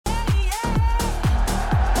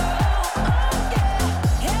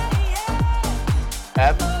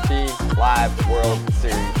FT Live World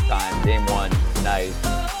Series time, game one tonight,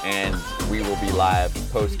 and we will be live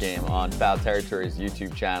post-game on Foul Territory's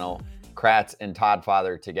YouTube channel. Kratz and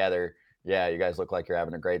Toddfather together. Yeah, you guys look like you're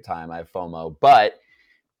having a great time. I have FOMO. But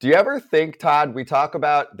do you ever think, Todd, we talk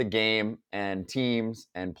about the game and teams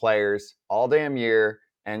and players all damn year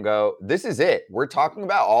and go, this is it. We're talking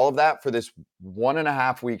about all of that for this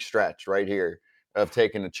 1.5 week stretch right here of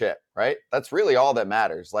taking a chip, right? That's really all that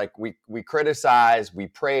matters. Like we criticize, we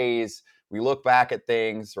praise, we look back at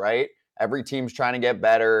things, right? Every team's trying to get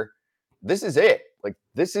better. This is it. Like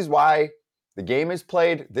this is why the game is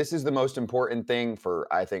played. This is the most important thing for,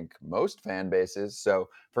 I think, most fan bases. So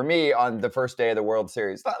for me, on the first day of the World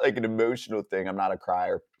Series, it's not like an emotional thing. I'm not a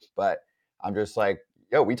crier, but I'm just like,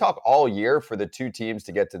 yo, we talk all year for the two teams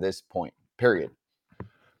to get to this point, period.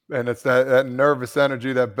 And it's that nervous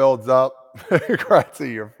energy that builds up.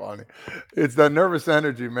 Kratzy, you're funny. It's that nervous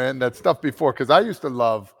energy, man, that stuff before. Because I used to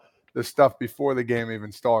love the stuff before the game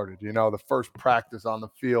even started. You know, the first practice on the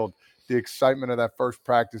field, the excitement of that first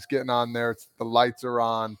practice, getting on there. The lights are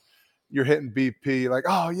on. You're hitting BP. Like,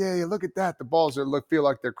 oh, yeah, look at that. The balls feel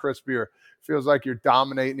like they're crispier. Feels like you're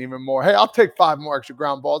dominating even more. Hey, I'll take 5 more extra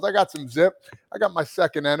ground balls. I got some zip. I got my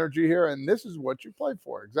second energy here, and this is what you play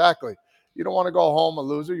for. Exactly. You don't want to go home a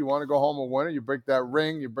loser. You want to go home a winner. You break that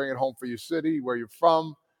ring. You bring it home for your city, where you're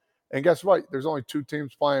from. And guess what? There's only 2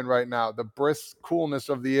 teams playing right now. The brisk coolness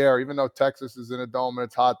of the air, even though Texas is in a dome and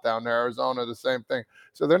it's hot down there, Arizona, the same thing.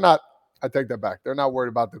 So they're not – I take that back. They're not worried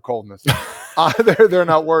about the coldness. They're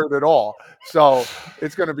not worried at all. So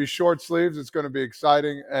it's going to be short sleeves. It's going to be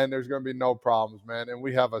exciting, and there's going to be no problems, man. And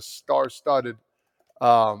we have a star-studded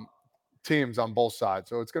teams on both sides.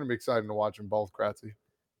 So it's going to be exciting to watch them both, Kratzy.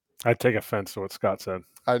 I take offense to what Scott said.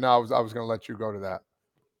 I know. I was going to let you go to that.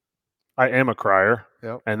 I am a crier,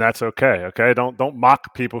 yep. And that's okay. Okay, don't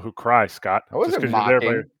mock people who cry, Scott. I wasn't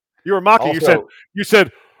mocking. You were mocking. Also, you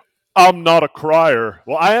said I'm not a crier.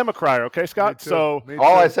 Well, I am a crier. Okay, Scott. So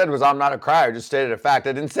all I said was I'm not a crier. I just stated a fact.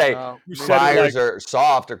 I didn't say criers are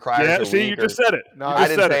soft or criers are weak. You just said it. No, I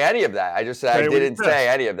didn't say any of that. I just said I didn't say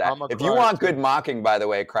any of that. If you want good mocking, by the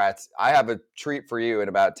way, Kratz, I have a treat for you in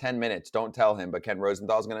about 10 minutes. Don't tell him, but Ken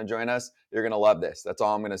Rosenthal's going to join us. You're going to love this. That's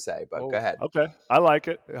all I'm going to say, but go ahead. Okay. I like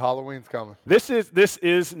it. Halloween's coming. This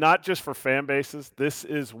is not just for fan bases. This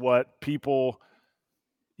is what people –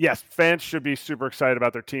 yes, fans should be super excited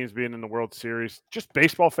about their teams being in the World Series. Just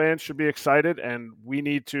baseball fans should be excited, and we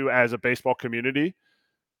need to, as a baseball community,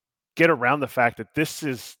 get around the fact that this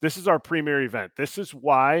is our premier event. This is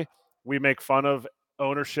why we make fun of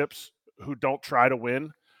ownerships who don't try to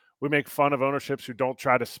win. We make fun of ownerships who don't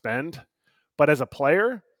try to spend. But as a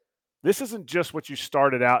player, this isn't just what you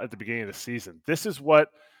started out at the beginning of the season. This is what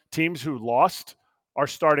teams who lost are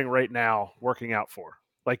starting right now working out for.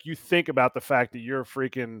 Like, you think about the fact that you're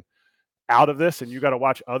freaking out of this and you got to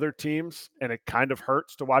watch other teams, and it kind of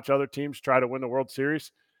hurts to watch other teams try to win the World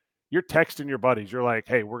Series. You're texting your buddies. You're like,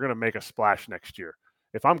 hey, we're going to make a splash next year.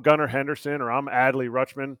 If I'm Gunnar Henderson or I'm Adley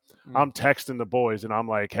Rutschman, I'm texting the boys and I'm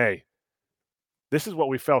like, hey, this is what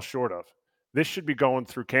we fell short of. This should be going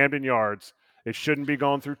through Camden Yards. It shouldn't be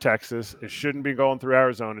going through Texas. It shouldn't be going through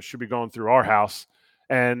Arizona. It should be going through our house.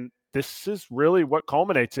 And this is really what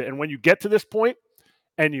culminates it. And when you get to this point,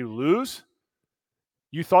 and you lose,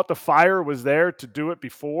 you thought the fire was there to do it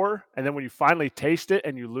before, and then when you finally taste it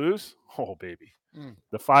and you lose, oh, baby,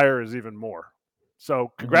 the fire is even more.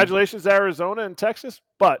 So congratulations to Arizona and Texas,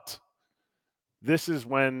 but this is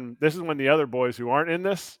when the other boys who aren't in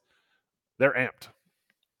this, they're amped.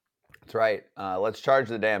 That's right. Let's charge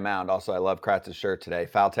the damn mound. Also, I love Kratz's shirt today,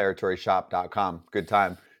 foulterritoryshop.com. Good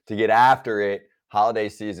time to get after it. Holiday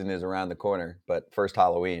season is around the corner, but first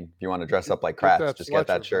Halloween, if you want to dress up like Kratz, just get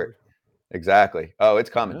that shirt. Exactly. Oh, it's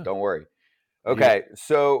coming. Yeah. Don't worry. Okay,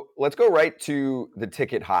 so let's go right to the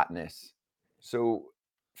ticket hotness. So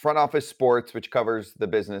Front Office Sports, which covers the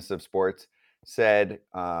business of sports, said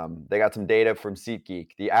they got some data from SeatGeek.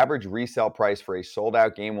 The average resale price for a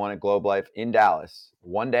sold-out Game 1 at Globe Life in Dallas,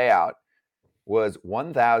 one day out, was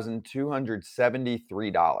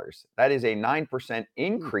 $1,273. That is a 9%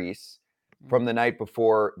 increase from the night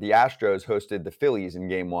before the Astros hosted the Phillies in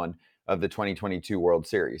Game 1 of the 2022 World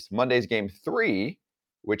Series. Monday's Game 3,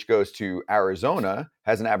 which goes to Arizona,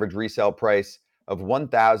 has an average resale price of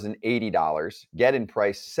 $1,080. Get-in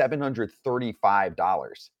price,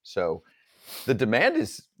 $735. So the demand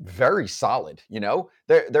is very solid. You know,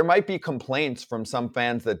 there might be complaints from some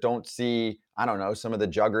fans that don't see, I don't know, some of the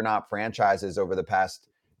juggernaut franchises over the past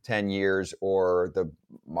 10 years, or the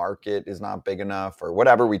market is not big enough, or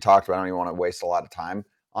whatever we talked about. I don't even want to waste a lot of time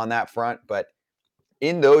on that front. But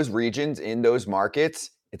in those regions, in those markets,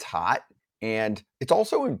 it's hot. And it's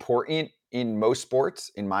also important in most sports,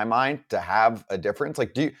 in my mind, to have a difference.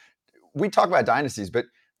 Like, we talk about dynasties, but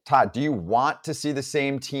Todd, do you want to see the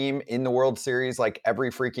same team in the World Series like every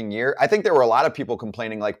freaking year? I think there were a lot of people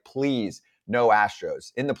complaining, like, please, no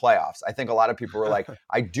Astros in the playoffs. I think a lot of people were like,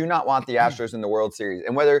 I do not want the Astros in the World Series.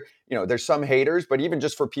 And whether, there's some haters, but even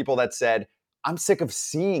just for people that said, I'm sick of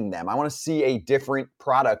seeing them. I want to see a different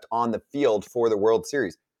product on the field for the World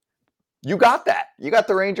Series. You got that. You got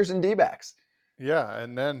the Rangers and D-backs. Yeah,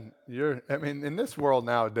 and then in this world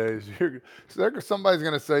nowadays, somebody's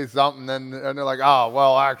going to say something, and they're like, oh,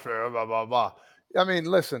 well, actually, blah, blah, blah. I mean,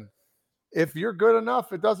 listen, if you're good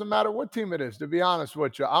enough, it doesn't matter what team it is, to be honest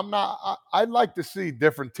with you. I'd like to see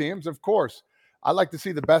different teams, of course. I'd like to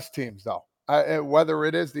see the best teams, though. Whether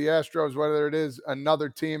it is the Astros, whether it is another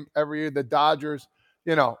team every year, the Dodgers,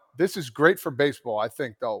 this is great for baseball, I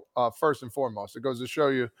think, though, first and foremost. It goes to show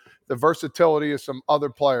you the versatility of some other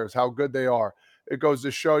players, how good they are. It goes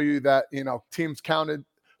to show you that, teams counted,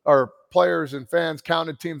 or players and fans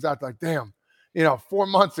counted teams out like, damn, 4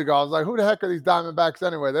 months ago, I was like, who the heck are these Diamondbacks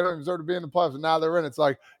anyway? They don't even deserve to be in the playoffs, and now they're in. It's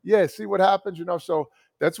like, yeah, see what happens, So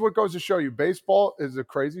that's what goes to show you. Baseball is a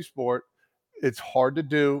crazy sport. It's hard to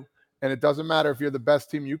do, and it doesn't matter if you're the best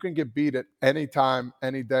team. You can get beat at any time,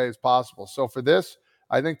 any day is possible. So for this,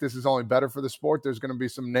 I think this is only better for the sport. There's going to be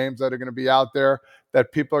some names that are going to be out there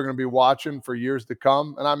that people are going to be watching for years to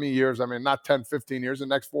come. And I mean years, not 10, 15 years, the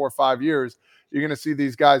next 4 or 5 years, you're going to see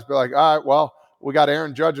these guys be like, all right, well, we got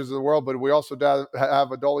Aaron Judges of the world, but we also have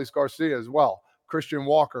Adolis Garcia as well, Christian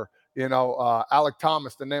Walker, Alec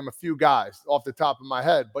Thomas, to name a few guys off the top of my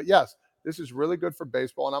head. But yes, this is really good for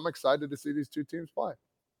baseball, and I'm excited to see these two teams play.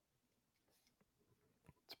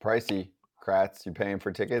 It's pricey. Kratz, you paying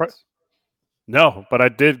for tickets? No, but I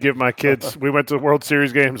did give my kids – we went to World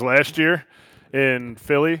Series games last year in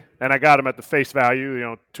Philly, and I got them at the face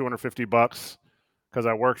value, $250 because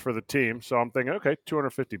I worked for the team. So I'm thinking, okay,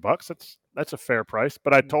 $250, that's a fair price.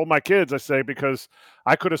 But I told my kids, I say, because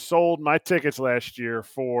I could have sold my tickets last year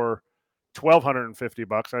for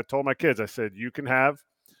 $1,250. I told my kids, I said, you can have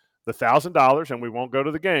the $1,000 and we won't go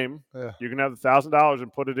to the game. Yeah. You can have the $1,000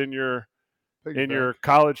 and put it in your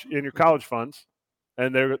college funds.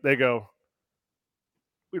 And they go,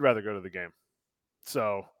 we'd rather go to the game.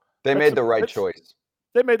 So they made the right choice.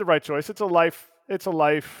 They made the right choice. It's a life,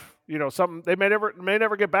 something they may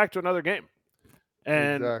never get back to another game.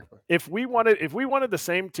 And exactly. if we wanted the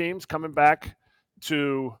same teams coming back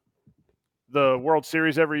to the World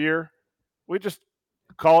Series every year, we just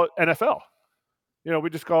call it NFL. We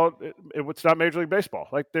just call it's not Major League Baseball.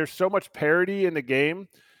 Like, there's so much parity in the game.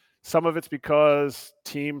 Some of it's because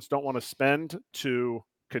teams don't want to spend to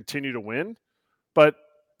continue to win, but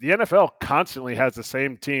the NFL constantly has the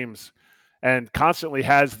same teams and constantly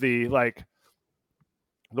has the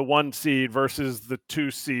 1 seed versus the 2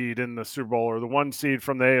 seed in the Super Bowl, or the 1 seed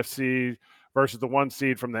from the AFC versus the 1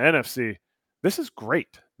 seed from the NFC. This is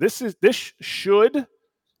great. This should,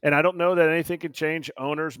 and I don't know that anything can change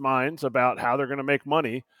owners' minds about how they're going to make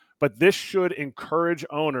money, but this should encourage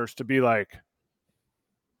owners to be like,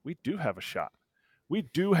 we do have a shot. We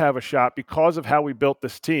do have a shot because of how we built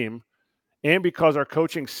this team and because our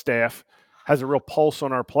coaching staff has a real pulse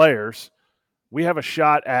on our players. We have a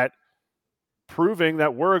shot at proving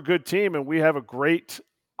that we're a good team and we have a great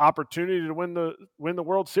opportunity to win the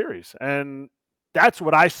World Series. And that's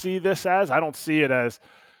what I see this as. I don't see it as,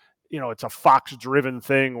 it's a Fox-driven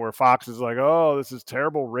thing where Fox is like, oh, this is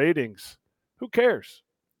terrible ratings. Who cares?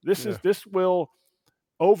 This will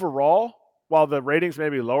overall, while the ratings may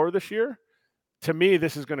be lower this year, to me,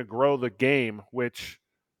 this is going to grow the game, which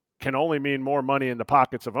can only mean more money in the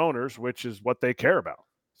pockets of owners, which is what they care about.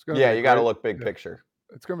 Yeah, you got to look big picture.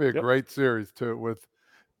 It's going to be a great series, too, with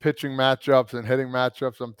pitching matchups and hitting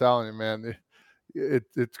matchups. I'm telling you, man,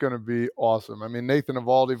 it's going to be awesome. I mean, Nathan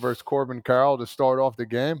Eovaldi versus Corbin Carroll to start off the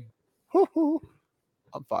game.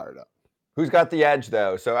 I'm fired up. Who's got the edge,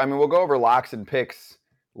 though? So, we'll go over locks and picks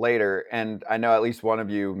later, and I know at least one of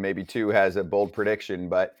you, maybe two, has a bold prediction,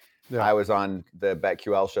 but I was on the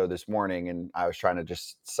BetQL show this morning, and I was trying to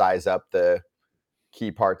just size up the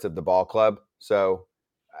key parts of the ball club. So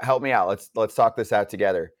help me out. Let's talk this out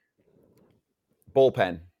together.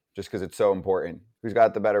 Bullpen, just because it's so important. Who's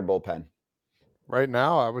got the better bullpen? Right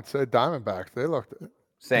now, I would say Diamondbacks. They looked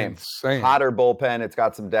same. Insane. Hotter bullpen. It's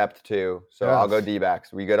got some depth, too. So I'll go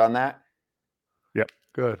D-backs. We good on that? Yep.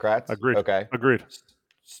 Good. Kratz? Agreed. Okay. Agreed.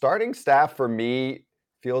 Starting staff for me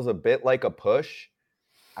feels a bit like a push.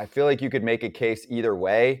 I feel like you could make a case either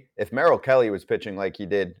way. If Merrill Kelly was pitching like he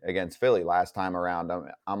did against Philly last time around,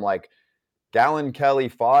 I'm like, Gallen, Kelly,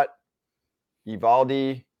 Fought,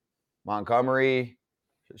 Eovaldi, Montgomery,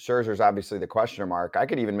 Scherzer's obviously the question mark. I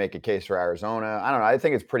could even make a case for Arizona. I don't know. I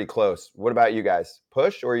think it's pretty close. What about you guys?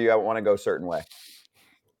 Push, or you want to go a certain way?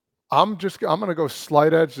 I'm going to go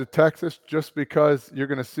slight edge to Texas just because you're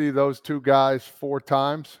going to see those two guys 4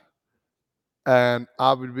 times. And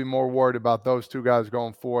I would be more worried about those two guys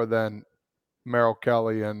going 4 than Merrill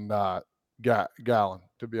Kelly and Gallen,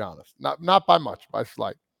 to be honest. Not by much, by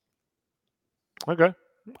slight. Okay.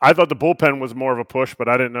 I thought the bullpen was more of a push, but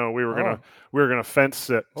I didn't know we were gonna fence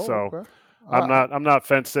sit. Okay. I'm not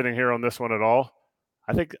fence sitting here on this one at all.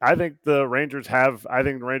 I think the Rangers have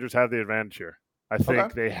the advantage here. I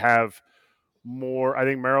think they have more. I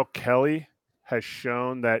think Merrill Kelly has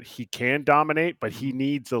shown that he can dominate, but he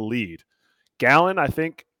needs a lead. Gallen, I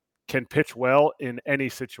think, can pitch well in any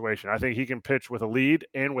situation. I think he can pitch with a lead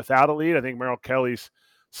and without a lead. I think Merrill Kelly's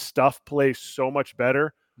stuff plays so much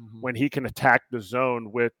better when he can attack the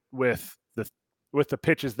zone with the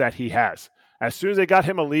pitches that he has. As soon as they got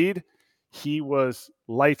him a lead, he was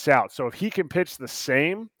lights out. So if he can pitch the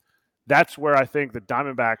same, that's where I think the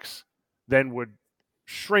Diamondbacks then would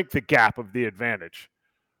shrink the gap of the advantage.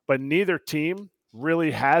 But neither team really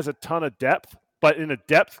has a ton of depth. But in a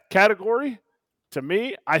depth category, to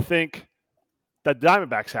me, I think the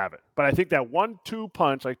Diamondbacks have it. But I think that 1-2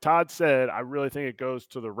 punch, like Todd said, I really think it goes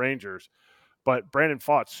to the Rangers. But Brandon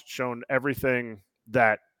Pfaadt's shown everything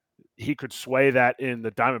that he could sway that in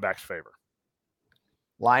the Diamondbacks' favor.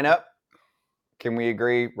 Lineup, can we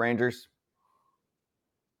agree, Rangers?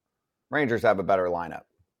 Rangers have a better lineup.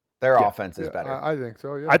 Their offense is better. I think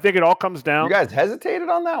so, yeah. I think it all comes down. You guys hesitated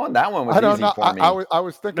on that one? That one was easy for me. I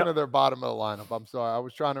was thinking of their bottom of the lineup. I'm sorry. I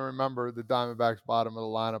was trying to remember the Diamondbacks' bottom of the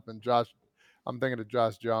lineup. And I'm thinking of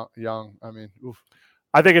Josh Young. I mean, oof.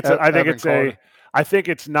 I think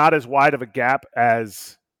it's not as wide of a gap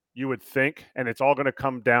as you would think, and it's all going to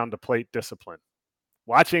come down to plate discipline.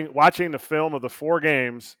 Watching the film of the 4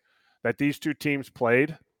 games that these two teams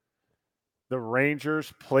played, the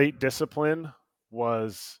Rangers' plate discipline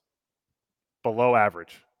was below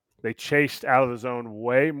average. They chased out of the zone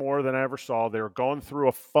way more than I ever saw. They were going through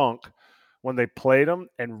a funk when they played them,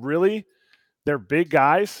 and really, their big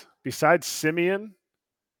guys, besides Simeon,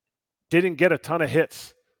 didn't get a ton of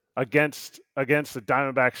hits against the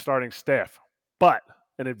Diamondbacks starting staff. But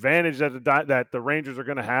an advantage that the Rangers are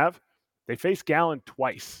going to have, they faced Gallen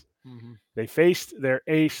twice. They faced their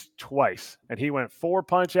ace twice, and he went 4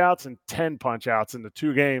 punch-outs and 10 punch-outs in the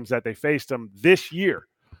 2 games that they faced him this year.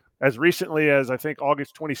 As recently as, I think,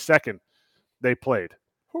 August 22nd, they played.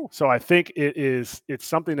 So I think it's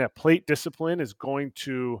something that plate discipline is going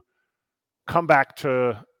to come back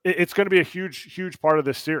to. It's going to be a huge, huge part of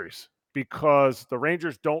this series because the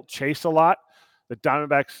Rangers don't chase a lot. The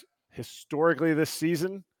Diamondbacks, historically this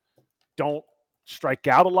season, don't strike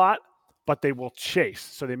out a lot, but they will chase.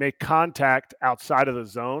 So they make contact outside of the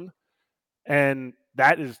zone. And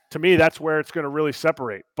that is, to me, that's where it's going to really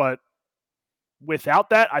separate. But without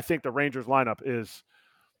that, I think the Rangers lineup is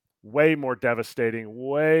way more devastating,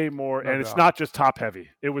 way more. And it's not just top heavy.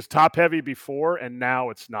 It was top heavy before, and now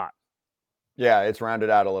it's not. Yeah, it's rounded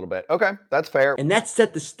out a little bit. Okay, that's fair. And that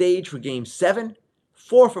set the stage for Game 7.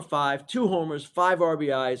 4 for 5, 2 homers, 5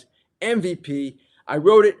 RBIs, MVP. I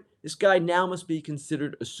wrote it. This guy now must be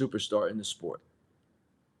considered a superstar in the sport.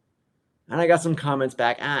 And I got some comments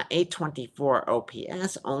back. 824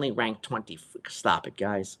 OPS, only ranked 20. Stop it,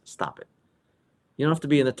 guys. Stop it. You don't have to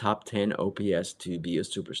be in the top 10 OPS to be a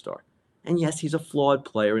superstar. And yes, he's a flawed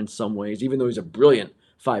player in some ways, even though he's a brilliant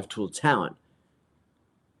 5-tool talent.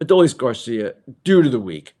 Adolis Garcia, dude of the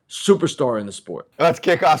week, superstar in the sport. Let's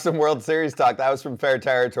kick off some World Series talk. That was from Fair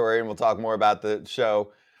Territory, and we'll talk more about the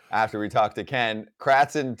show after we talk to Ken.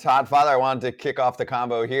 Kratz and Toddfather, I wanted to kick off the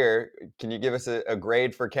combo here. Can you give us a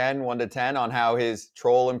grade for Ken, 1 to 10, on how his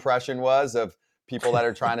troll impression was of people that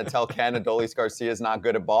are trying to tell Ken Adolis Garcia is not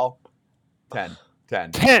good at ball? 10.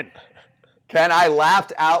 10. 10. Ken, I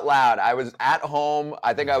laughed out loud. I was at home.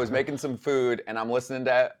 I think I was making some food, and I'm listening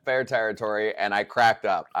to Fair Territory, and I cracked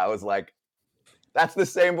up. I was like, that's the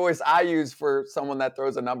same voice I use for someone that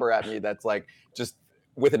throws a number at me that's like just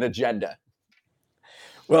with an agenda.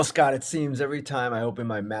 Well, Scott, it seems every time I open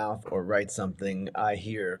my mouth or write something, I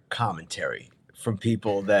hear commentary from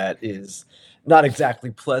people that is not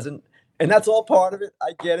exactly pleasant. And that's all part of it.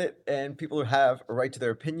 I get it. And people have a right to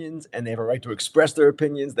their opinions, and they have a right to express their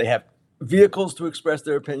opinions. They have vehicles to express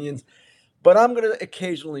their opinions. But I'm going to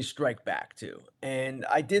occasionally strike back, too. And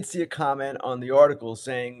I did see a comment on the article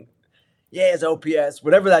saying, yeah, his OPS,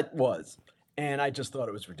 whatever that was. And I just thought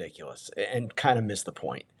it was ridiculous and kind of missed the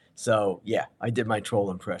point. So, yeah, I did my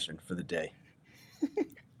troll impression for the day.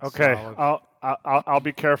 Okay, I'll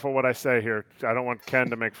be careful what I say here. I don't want Ken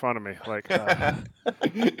to make fun of me.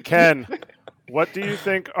 Ken, what do you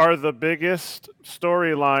think are the biggest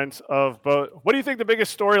storylines of both? What do you think the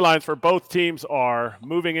biggest storylines for both teams are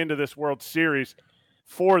moving into this World Series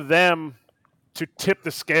for them to tip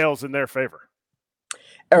the scales in their favor?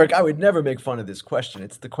 Eric, I would never make fun of this question.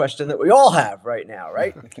 It's the question that we all have right now,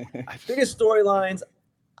 right? Biggest storylines,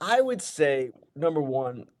 I would say, number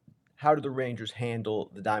one, how do the Rangers handle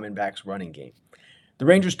the Diamondbacks running game? The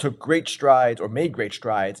Rangers took great strides, or made great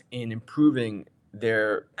strides, in improving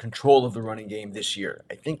their control of the running game this year.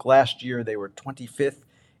 I think last year they were 25th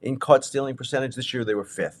in caught stealing percentage. This year they were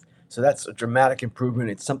 5th. So that's a dramatic improvement.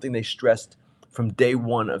 It's something they stressed from day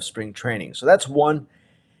one of spring training. So that's one.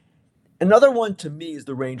 Another one to me is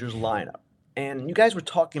the Rangers lineup. And you guys were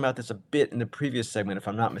talking about this a bit in the previous segment, if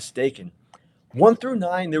I'm not mistaken. 1 through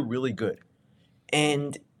 9, they're really good.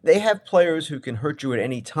 And they have players who can hurt you at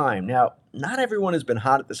any time. Now, not everyone has been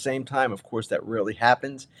hot at the same time. Of course, that rarely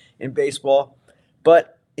happens in baseball.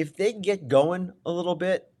 But if they get going a little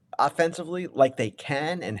bit offensively, like they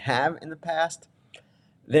can and have in the past,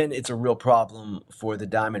 then it's a real problem for the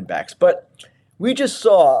Diamondbacks. But we just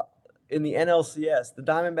saw in the NLCS, the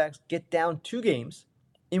Diamondbacks get down 2 games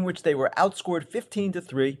in which they were outscored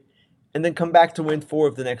 15-3 and then come back to win 4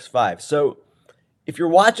 of the next 5. So if you're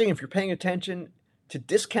watching, if you're paying attention, to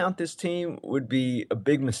discount this team would be a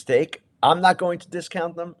big mistake. I'm not going to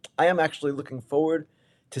discount them. I am actually looking forward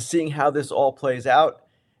to seeing how this all plays out.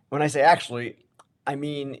 When I say actually, I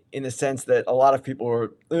mean in the sense that a lot of people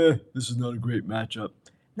are, this is not a great matchup.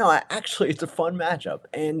 No, actually, it's a fun matchup,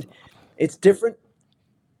 and it's different.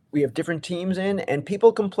 We have different teams in, and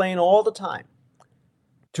people complain all the time.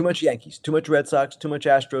 Too much Yankees, too much Red Sox, too much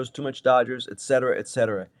Astros, too much Dodgers, etc.,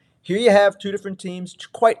 etc. Here you have 2 different teams, 2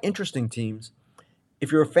 quite interesting teams.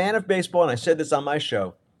 If you're a fan of baseball, and I said this on my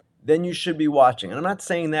show, then you should be watching. And I'm not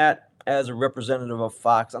saying that as a representative of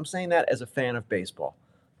Fox. I'm saying that as a fan of baseball.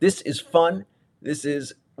 This is fun. This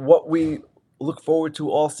is what we look forward to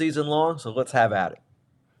all season long, so let's have at it.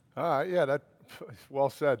 All right, yeah, that's well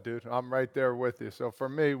said, dude. I'm right there with you. So for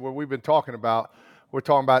me, what we've been talking about, we're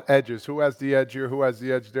talking about edges. Who has the edge here? Who has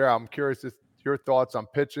the edge there? I'm curious your thoughts on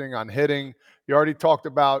pitching, on hitting. You already talked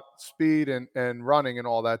about speed and running and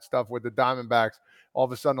all that stuff with the Diamondbacks. All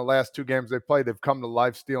of a sudden, the last 2 games they played, they've come to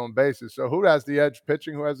life stealing bases. So who has the edge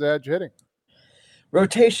pitching? Who has the edge hitting?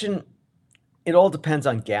 Rotation, it all depends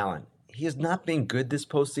on Gallen. He has not been good this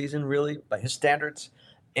postseason, really, by his standards.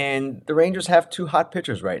 And the Rangers have 2 hot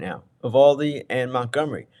pitchers right now, Eovaldi and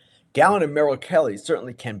Montgomery. Gallen and Merrill Kelly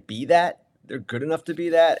certainly can be that. They're good enough to be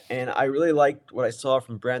that. And I really liked what I saw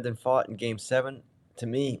from Brandon Pfaadt in Game 7. To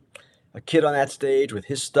me, a kid on that stage with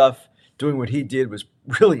his stuff, doing what he did was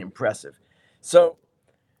really impressive. So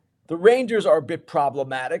the Rangers are a bit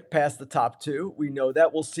problematic past the top 2. We know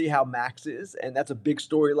that. We'll see how Max is. And that's a big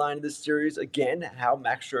storyline of this series. Again, how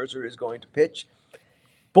Max Scherzer is going to pitch.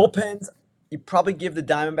 Bullpens, you probably give the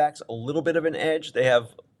Diamondbacks a little bit of an edge. They have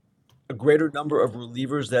a greater number of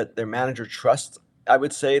relievers that their manager trusts, I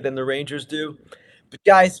would say, than the Rangers do. But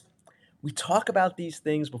guys, we talk about these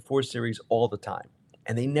things before series all the time,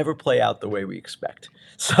 and they never play out the way we expect.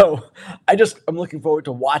 So I'm looking forward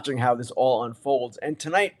to watching how this all unfolds. And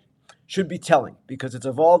tonight should be telling, because it's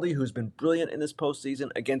Eovaldi who's been brilliant in this postseason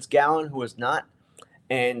against Gallen, who has not.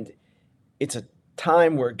 And it's a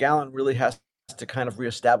time where Gallen really has to kind of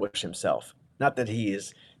reestablish himself. Not that he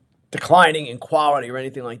is declining in quality or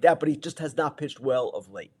anything like that, but he just has not pitched well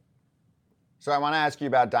of late. So I want to ask you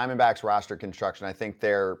about Diamondbacks roster construction. I think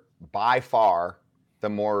they're by far the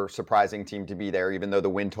more surprising team to be there, even though the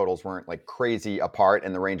win totals weren't like crazy apart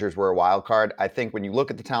and the Rangers were a wild card. I think when you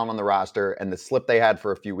look at the talent on the roster and the slip they had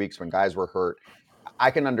for a few weeks when guys were hurt,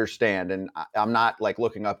 I can understand. And I'm not like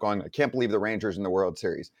looking up going, I can't believe the Rangers in the World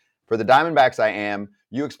Series. For the Diamondbacks, I am.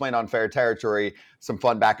 You explained on Fair Territory some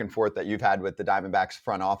fun back and forth that you've had with the Diamondbacks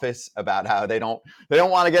front office about how they don't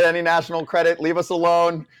want to get any national credit. Leave us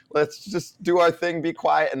alone. Let's just do our thing, be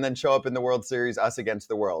quiet, and then show up in the World Series, us against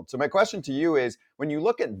the world. So my question to you is, when you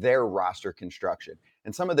look at their roster construction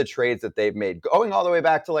and some of the trades that they've made, going all the way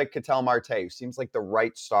back to like Ketel Marte, who seems like the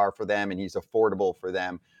right star for them and he's affordable for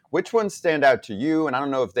them, which ones stand out to you? And I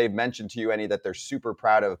don't know if they've mentioned to you any that they're super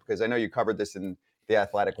proud of, because I know you covered this in the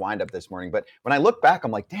Athletic Windup this morning. But when I look back,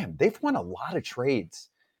 I'm like, damn, they've won a lot of trades.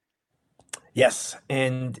 Yes,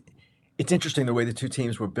 and it's interesting the way the 2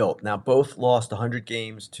 teams were built. Now, both lost 100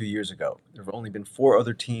 games 2 years ago. There have only been 4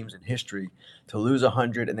 other teams in history to lose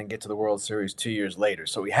 100 and then get to the World Series 2 years later.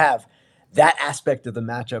 So we have that aspect of the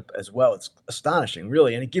matchup as well. It's astonishing,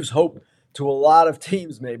 really, and it gives hope to a lot of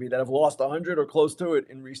teams maybe that have lost 100 or close to it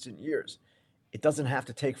in recent years. It doesn't have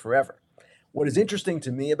to take forever. What is interesting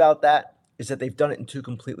to me about that is that they've done it in two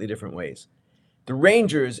completely different ways. The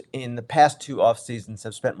Rangers in the past two off seasons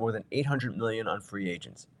have spent more than $800 million on free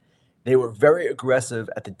agents. They were very aggressive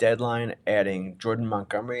at the deadline, adding Jordan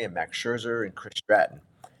Montgomery and Max Scherzer and Chris Stratton.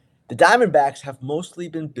 The Diamondbacks have mostly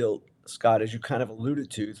been built, Scott, as you kind of alluded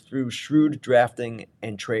to, through shrewd drafting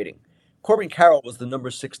and trading. Corbin Carroll was the number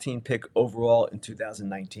 16 pick overall in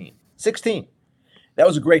 2019. 16. That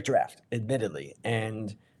was a great draft, admittedly,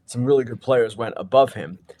 and some really good players went above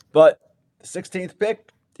him. But the 16th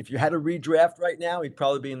pick, if you had a redraft right now, he'd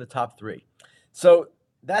probably be in the top 3. So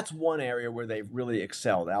that's one area where they've really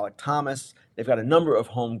excelled. Alec Thomas, they've got a number of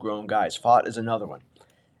homegrown guys. Fott is another one.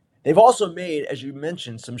 They've also made, as you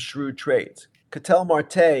mentioned, some shrewd trades. Ketel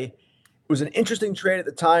Marte was an interesting trade at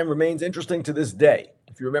the time, remains interesting to this day.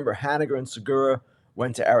 If you remember, Haniger and Segura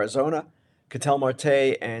went to Arizona. Ketel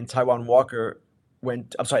Marte and Taijuan Walker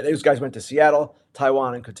those guys went to Seattle.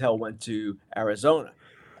 Taijuan and Ketel went to Arizona.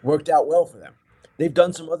 Worked out well for them. They've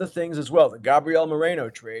done some other things as well. The Gabriel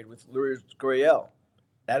Moreno trade with Luis Gurriel.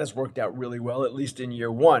 That has worked out really well, at least in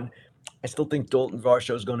year one. I still think Dalton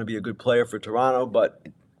Varsho is going to be a good player for Toronto, but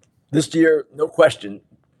this year, no question,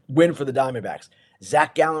 win for the Diamondbacks.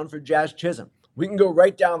 Zach Gallen for Jazz Chisholm. We can go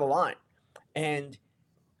right down the line. And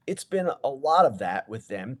it's been a lot of that with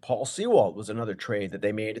them. Paul Sewald was another trade that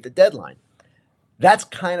they made at the deadline. That's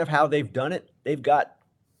kind of how they've done it. They've got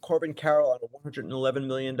Corbin Carroll on a $111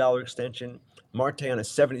 million extension, Marte on a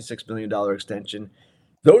 $76 million extension.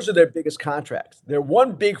 Those are their biggest contracts. Their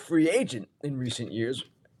one big free agent in recent years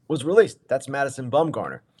was released. That's Madison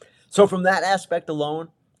Bumgarner. So from that aspect alone,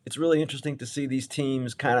 it's really interesting to see these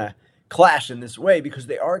teams kind of clash in this way because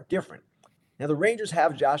they are different. Now, the Rangers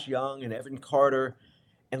have Josh Young and Evan Carter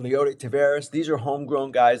and Leody Taveras. These are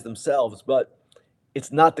homegrown guys themselves, but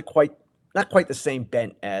it's not quite the same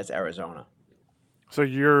bent as Arizona. So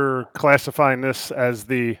you're classifying this as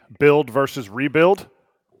the build versus rebuild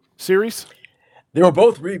series? They were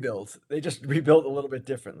both rebuilds. They just rebuilt a little bit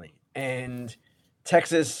differently. And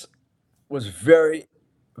Texas was very,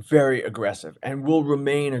 very aggressive and will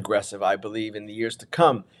remain aggressive, I believe, in the years to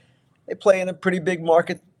come. They play in a pretty big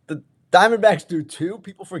market. The Diamondbacks do too.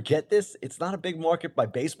 People forget this. It's not a big market by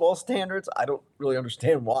baseball standards. I don't really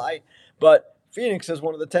understand why. But Phoenix is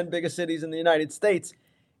one of the 10 biggest cities in the United States.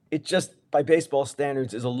 It just, by baseball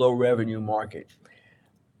standards, is a low revenue market.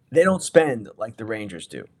 They don't spend like the Rangers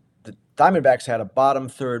do. The Diamondbacks had a bottom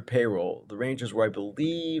third payroll. The Rangers were, I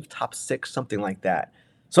believe, top 6, something like that.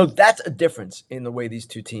 So that's a difference in the way these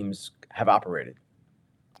two teams have operated.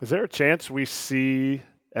 Is there a chance we see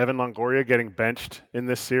Evan Longoria getting benched in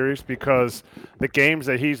this series? Because the games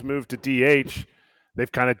that he's moved to DH,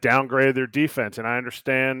 they've kind of downgraded their defense. And I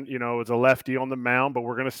understand, it's a lefty on the mound, but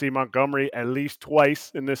we're going to see Montgomery at least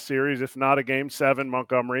twice in this series, if not a Game 7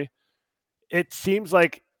 Montgomery. It seems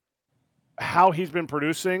like how he's been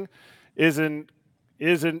producing isn't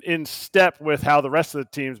in step with how the rest of the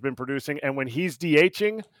team's been producing. And when he's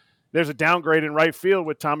DHing, there's a downgrade in right field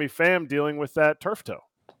with Tommy Pham dealing with that turf toe.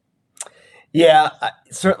 Yeah,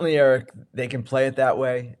 certainly, Eric, they can play it that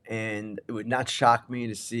way. And it would not shock me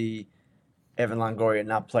to see Evan Longoria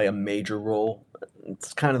not play a major role.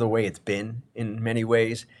 It's kind of the way it's been in many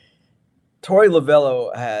ways. Torey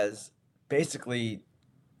Lovullo has basically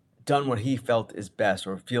done what he felt is best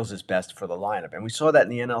or feels is best for the lineup. And we saw that in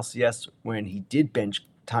the NLCS when he did bench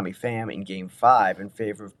Tommy Pham in Game 5 in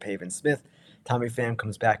favor of Pavin Smith. Tommy Pham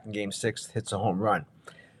comes back in Game 6, hits a home run.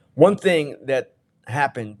 One thing that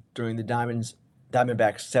happened during the Diamondbacks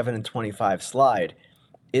 7-25 slide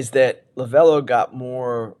is that Lovullo got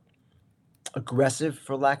more aggressive,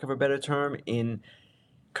 for lack of a better term, in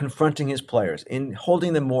confronting his players, in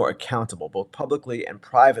holding them more accountable, both publicly and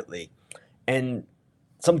privately. And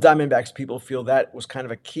some Diamondbacks people feel that was kind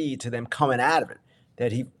of a key to them coming out of it,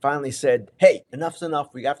 that he finally said, hey, enough's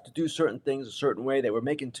enough. We have to do certain things a certain way. They were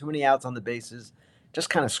making too many outs on the bases,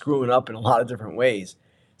 just kind of screwing up in a lot of different ways.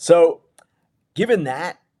 So given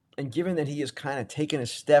that, and given that he has kind of taken a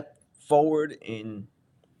step forward in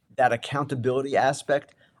that accountability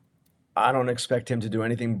aspect, I don't expect him to do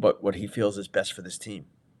anything but what he feels is best for this team.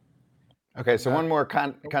 Okay, so one more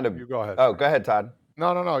kind of. You go ahead. Oh, go ahead, Todd.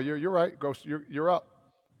 No. You're right. You're up.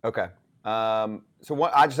 Okay. I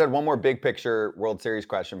just had one more big picture World Series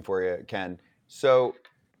question for you, Ken. So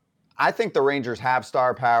I think the Rangers have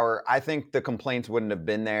star power. I think the complaints wouldn't have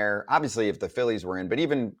been there, obviously, if the Phillies were in, but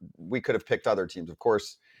even we could have picked other teams, of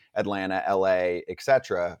course, Atlanta, LA,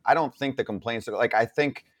 etc. I don't think the complaints are I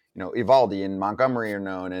think, Evaldi and Montgomery are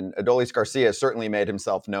known, and Adolis Garcia certainly made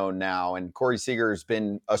himself known now, and Corey Seager's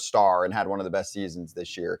been a star and had one of the best seasons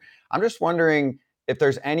this year. I'm just wondering if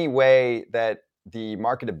there's any way that the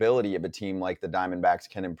marketability of a team like the Diamondbacks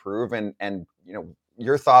can improve, and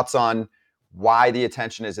your thoughts on why the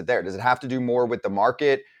attention isn't there. Does it have to do more with the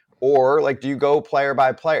market, or do you go player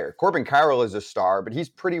by player? Corbin Carroll is a star, but he's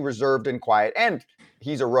pretty reserved and quiet, and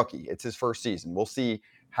he's a rookie. It's his first season. We'll see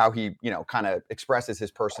how he, kind of expresses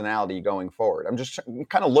his personality going forward. I'm just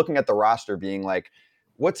kind of looking at the roster being like,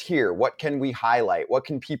 what's here? What can we highlight? What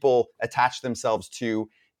can people attach themselves to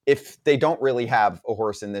if they don't really have a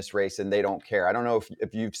horse in this race and they don't care? I don't know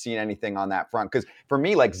if you've seen anything on that front. Because for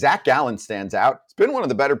me, Zach Gallen stands out. He's been one of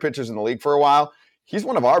the better pitchers in the league for a while. He's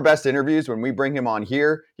one of our best interviews when we bring him on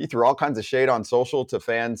here. He threw all kinds of shade on social to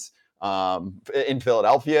fans in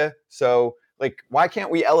Philadelphia. So, why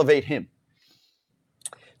can't we elevate him?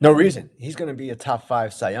 No reason. He's going to be a top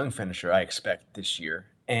 5 Cy Young finisher, I expect, this year.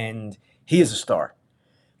 And he is a star.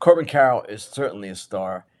 Corbin Carroll is certainly a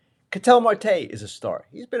star. Ketel Marte is a star.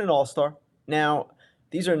 He's been an all-star. Now,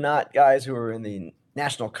 these are not guys who are in the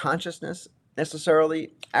national consciousness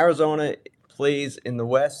necessarily. Arizona plays in the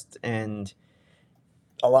West, and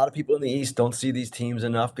a lot of people in the East don't see these teams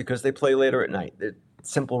enough because they play later at night. It's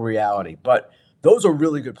simple reality. But those are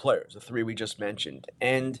really good players, the 3 we just mentioned.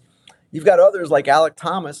 And you've got others like Alec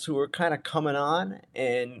Thomas who are kind of coming on,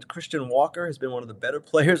 and Christian Walker has been one of the better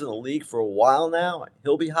players in the league for a while now.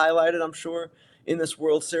 He'll be highlighted, I'm sure, in this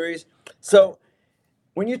World Series. So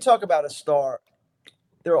when you talk about a star,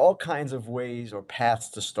 there are all kinds of ways or paths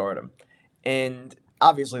to stardom. And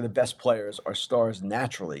obviously the best players are stars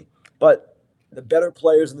naturally, but the better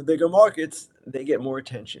players in the bigger markets, they get more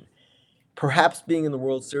attention. Perhaps being in the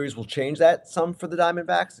World Series will change that some for the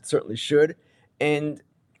Diamondbacks. It certainly should. And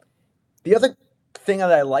the other thing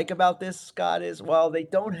that I like about this, Scott, is while they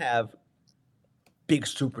don't have big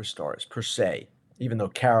superstars per se, even though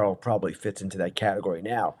Carroll probably fits into that category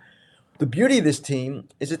now, the beauty of this team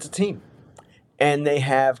is it's a team. And they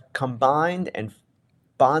have combined and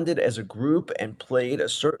bonded as a group and played a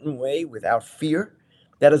certain way without fear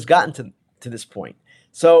that has gotten to this point.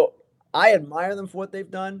 So I admire them for what they've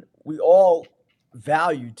done. We all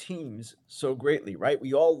value teams so greatly, right?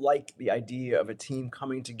 We all like the idea of a team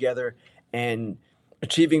coming together and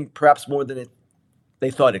achieving perhaps more than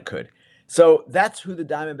they thought it could. So that's who the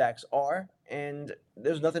Diamondbacks are, and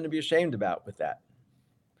there's nothing to be ashamed about with that.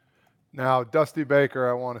 Now, Dusty Baker,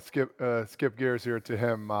 I want to skip gears here to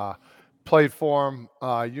him. Played for him.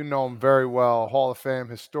 You know him very well. Hall of Fame,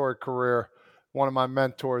 historic career. One of my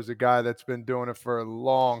mentors, a guy that's been doing it for a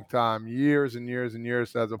long time, years and years and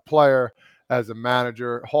years as a player, as a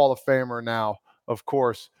manager, Hall of Famer now, of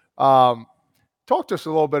course. Talk to us a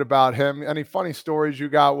little bit about him. Any funny stories you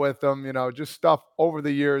got with him? Just stuff over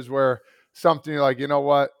the years where something you're like, you know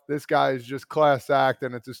what, this guy is just class act,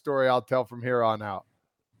 and it's a story I'll tell from here on out.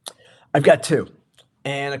 I've got 2.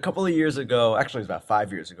 And a couple of years ago, actually it was about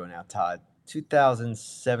 5 years ago now, Todd,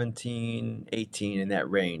 2017, 18, in that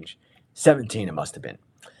range. 17 it must have been.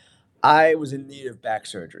 I was in need of back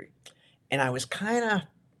surgery. And I was kind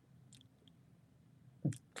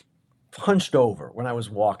of hunched over when I was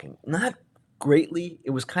walking. Not greatly.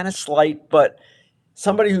 It was kind of slight, but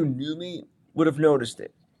somebody who knew me would have noticed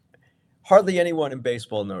it. Hardly anyone in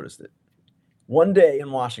baseball noticed it. One day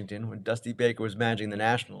in Washington, when Dusty Baker was managing the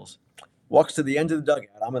Nationals, walks to the end of the dugout.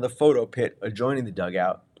 I'm in the photo pit adjoining the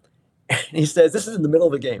dugout. And he says, this is in the middle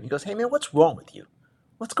of a game. He goes, hey, man, what's wrong with you?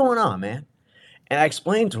 What's going on, man? And I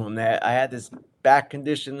explained to him that I had this back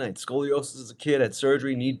condition. I had scoliosis as a kid, had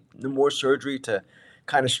surgery, need more surgery to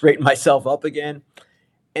kind of straighten myself up again.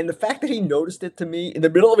 And the fact that he noticed it to me in the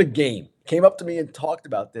middle of a game, came up to me and talked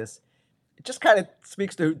about this, it just kind of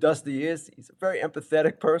speaks to who Dusty is. He's a very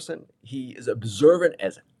empathetic person. He is observant,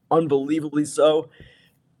 as unbelievably so.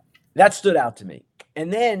 That stood out to me.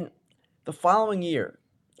 And then the following year,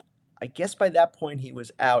 I guess by that point he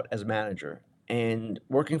was out as manager and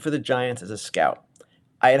working for the Giants as a scout.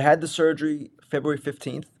 I had the surgery February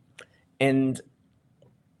 15th and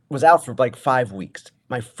was out for 5 weeks.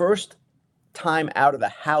 My first time out of the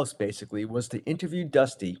house, basically, was to interview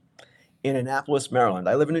Dusty in Annapolis, Maryland.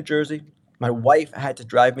 I live in New Jersey. My wife had to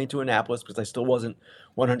drive me to Annapolis because I still wasn't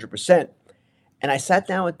 100%. And I sat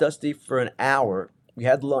down with Dusty for an hour. We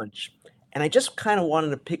had lunch. And I just kind of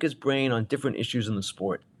wanted to pick his brain on different issues in the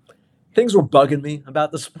sport. Things were bugging me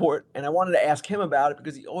about the sport, and I wanted to ask him about it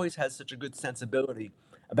because he always has such a good sensibility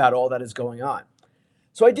about all that is going on.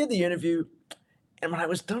 So I did the interview, and when I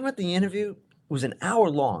was done with the interview, it was an hour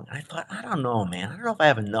long. And I thought, I don't know, man. I don't know if I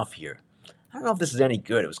have enough here. I don't know if this is any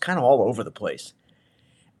good. It was kind of all over the place.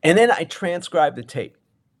 And then I transcribed the tape,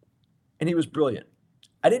 and he was brilliant.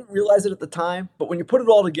 I didn't realize it at the time, but when you put it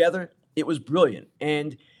all together, it was brilliant.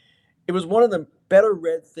 And it was one of the better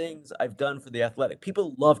read things I've done for The Athletic.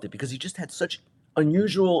 People loved it because he just had such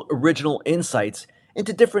unusual, original insights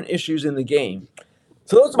into different issues in the game.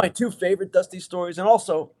 So those are my two favorite Dusty stories. And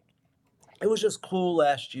also, it was just cool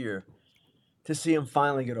last year to see him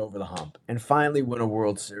finally get over the hump and finally win a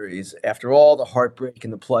World Series after all the heartbreak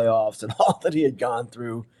in the playoffs and all that he had gone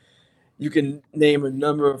through. You can name a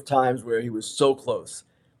number of times where he was so close.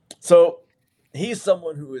 So he's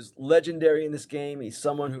someone who is legendary in this game. He's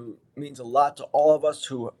someone who means a lot to all of us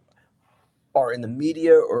who are in the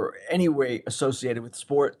media or any way associated with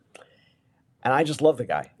sport. And I just love the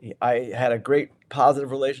guy. I had a great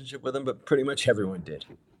positive relationship with him, but pretty much everyone did.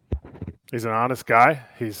 He's an honest guy.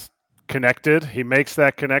 He's connected. He makes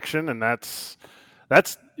that connection, and that's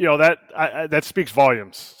that speaks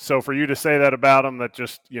volumes. So for you to say that about him, that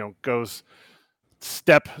just goes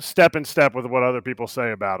step in step with what other people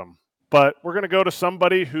say about him. But we're going to go to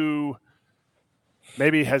somebody who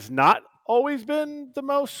maybe has not always been the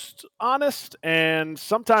most honest, and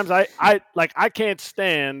sometimes I can't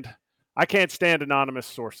stand anonymous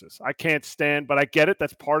sources. I can't stand, but I get it.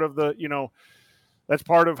 That's part of that's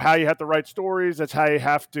part of how you have to write stories. That's how you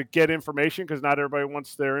have to get information, because not everybody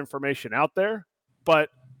wants their information out there. But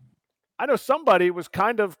I know somebody was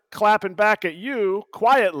kind of clapping back at you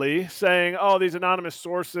quietly saying, oh, these anonymous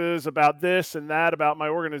sources about this and that about my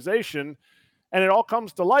organization. And it all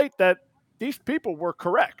comes to light that these people were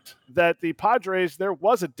correct, that the Padres, there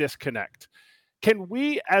was a disconnect. Can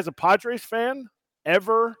we, as a Padres fan,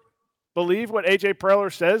 ever believe what A.J.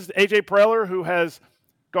 Preller says? A.J. Preller, who has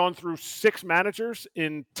gone through 6 managers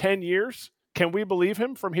in 10 years, can we believe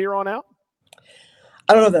him from here on out?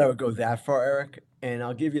 I don't know that I would go that far, Eric, and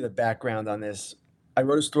I'll give you the background on this. I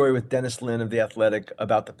wrote a story with Dennis Lin of The Athletic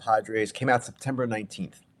about the Padres, came out September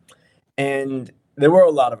 19th. And there were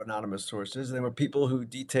a lot of anonymous sources. There were people who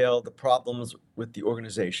detailed the problems with the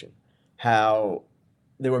organization, how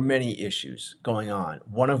there were many issues going on,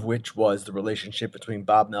 one of which was the relationship between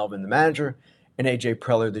Bob Melvin, the manager, and A.J.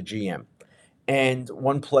 Preller, the GM. And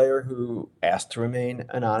one player who asked to remain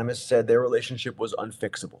anonymous said their relationship was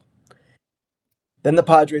unfixable. Then the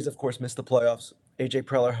Padres, of course, missed the playoffs. A.J.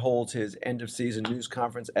 Preller holds his end-of-season news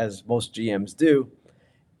conference, as most GMs do,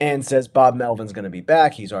 and says Bob Melvin's going to be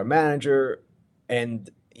back. He's our manager. And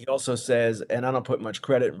he also says, and I don't put much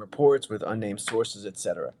credit in reports with unnamed sources,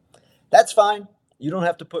 etc. That's fine. You don't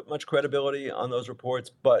have to put much credibility on those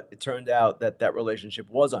reports, but it turned out that that relationship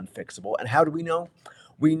was unfixable. And how do we know?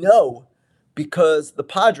 We know because the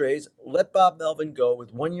Padres let Bob Melvin go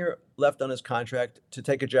with 1 year left on his contract to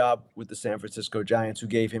take a job with the San Francisco Giants, who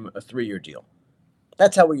gave him a 3-year deal.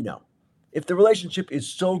 That's how we know. If the relationship is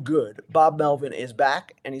so good, Bob Melvin is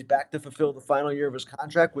back, and he's back to fulfill the final year of his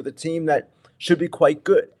contract with a team that should be quite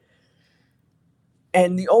good.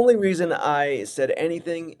 And the only reason I said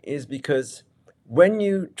anything is because when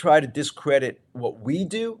you try to discredit what we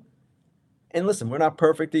do, and listen, we're not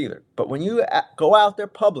perfect either, but when you go out there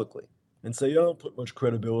publicly and say, I don't put much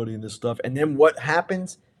credibility in this stuff, and then what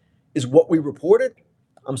happens is what we reported,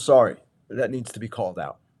 I'm sorry, that needs to be called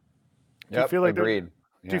out. Yep, do you feel like agreed.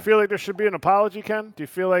 Do you feel like there should be an apology, Ken? Do you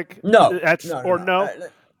feel like no,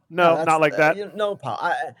 No, not like that. No, Paul.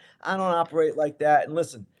 I don't operate like that. And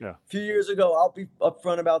listen, a few years ago, I'll be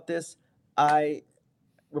upfront about this. I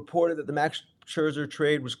reported that the Max Scherzer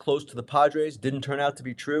trade was close to the Padres. Didn't turn out to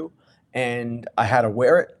be true, and I had to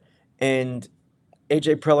wear it. And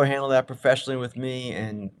A.J. Preller handled that professionally with me,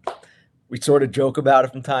 and we sort of joke about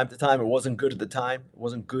it from time to time. It wasn't good at the time. It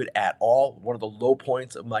wasn't good at all. One of the low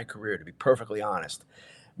points of my career, to be perfectly honest.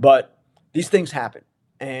 But these things happen,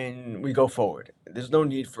 and we go forward. There's no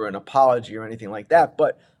need for an apology or anything like that.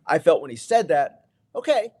 But I felt when he said that,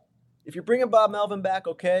 okay, if you're bringing Bob Melvin back,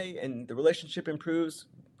 okay, and the relationship improves,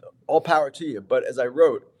 all power to you. But as I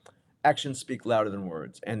wrote, actions speak louder than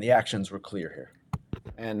words, and the actions were clear here.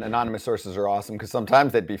 And anonymous sources are awesome because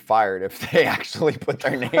sometimes they'd be fired if they actually put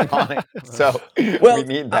their name on it. So we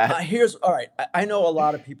need that. All right. I know a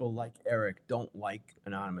lot of people like Eric don't like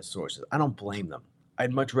anonymous sources. I don't blame them.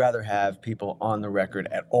 I'd much rather have people on the record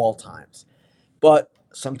at all times. But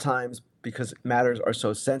sometimes, because matters are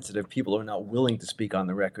so sensitive, people are not willing to speak on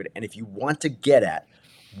the record. And if you want to get at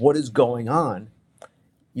what is going on,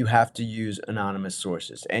 you have to use anonymous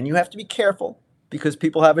sources. And you have to be careful because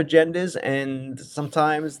people have agendas, and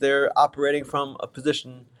sometimes they're operating from a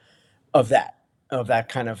position of that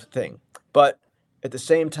kind of thing. But at the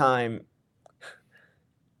same time,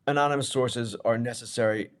 anonymous sources are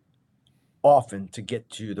necessary often to get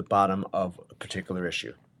to the bottom of a particular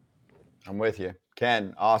issue. I'm with you.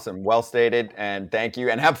 Ken, awesome. Well stated, and thank you,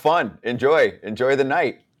 and have fun. Enjoy the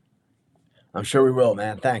night. I'm sure we will,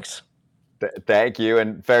 man. Thanks. Thank you,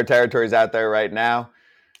 and Fair Territory's out there right now.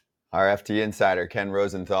 Our FT insider, Ken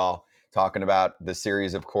Rosenthal. talking about the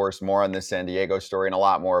series, of course, more on this San Diego story, and a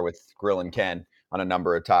lot more with Grill and Ken on a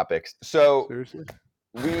number of topics. So Seriously?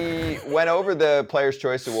 we went over the Players'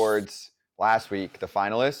 Choice Awards last week, the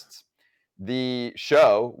finalists. The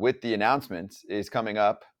show with the announcements is coming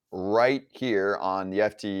up right here on the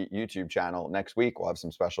FT YouTube channel next week. We'll have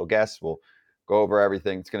some special guests. We'll go over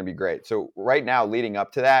everything. It's going to be great. So right now, leading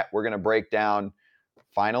up to that, we're going to break down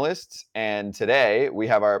finalists. And today we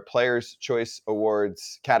have our Players' Choice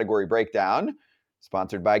Awards category breakdown,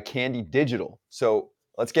 sponsored by Candy Digital. So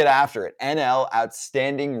let's get after it. NL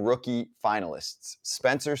Outstanding Rookie finalists: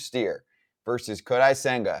 Spencer Steer versus Kodai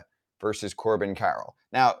Senga versus Corbin Carroll.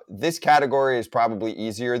 Now, this category is probably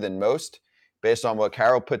easier than most based on what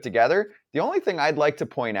Carroll put together. The only thing I'd like to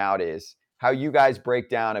point out is how you guys break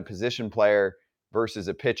down a position player versus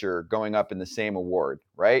a pitcher going up in the same award,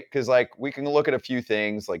 right? Because like we can look at a few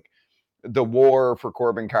things, like the WAR for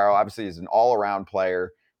Corbin Carroll obviously is an all-around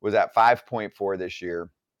player, was at 5.4 this year.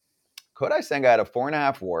 Kodai Senga had a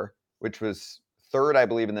 4.5 WAR, which was third, I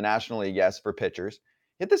believe, in the National League, yes, for pitchers.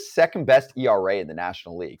 He had the second best ERA in the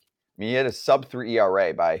National League. I mean, he had a sub-3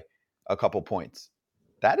 ERA by a couple points.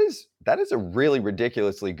 That is a really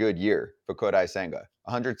ridiculously good year for Kodai Senga.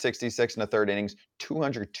 166 in the third innings,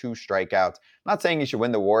 202 strikeouts. I'm not saying he should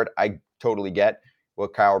win the award. I totally get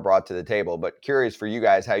what Kyle brought to the table, but curious for you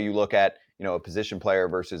guys how you look at, a position player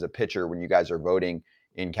versus a pitcher when you guys are voting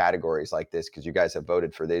in categories like this, because you guys have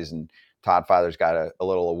voted for these, and Toddfather's got a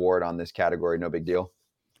little award on this category. No big deal.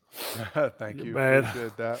 Thank you. Man.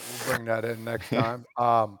 Appreciate that. We'll bring that in next time.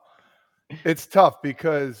 It's tough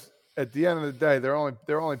because at the end of the day, they're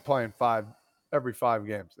only playing every 5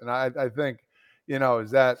 games, and I think,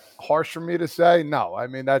 is that harsh for me to say? No, I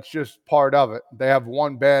mean that's just part of it. They have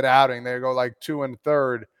one bad outing, they go like 2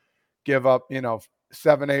 1/3, give up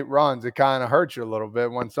 7-8 runs. It kind of hurts you a little bit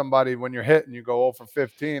when you're hitting, you go 0 for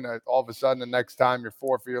 15. All of a sudden, the next time you're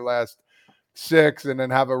 4 for your last 6, and then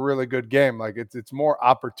have a really good game. Like it's more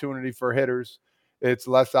opportunity for hitters. It's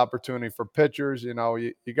less opportunity for pitchers. You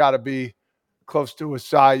got to be close to a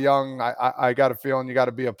Cy Young. I got a feeling you got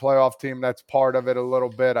to be a playoff team. That's part of it a little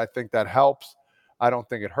bit. I think that helps. I don't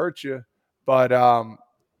think it hurts you. But I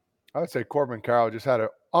would say Corbin Carroll just had an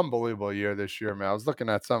unbelievable year this year, man. I was looking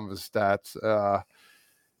at some of his stats.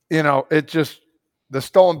 It just – the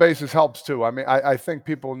stolen bases helps too. I mean, I think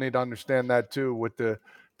people need to understand that too with the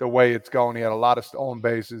way it's going. He had a lot of stolen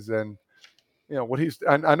bases, and what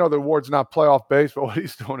I know the award's not playoff based, but what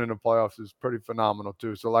he's doing in the playoffs is pretty phenomenal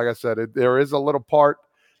too. So like I said, there is a little part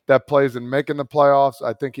that plays in making the playoffs.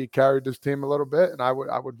 I think he carried this team a little bit, and I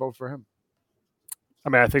would vote for him. I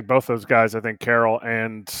mean, I think both those guys, I think Carroll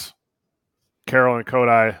and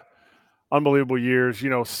Kodai, unbelievable years.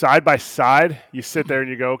 Side by side, you sit there and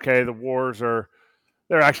you go, okay, the WARs they're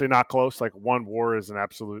actually not close. Like one WAR is an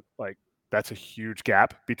absolute, like that's a huge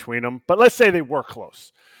gap between them. But let's say they were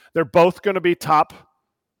close. They're both going to be top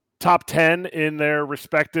 10 in their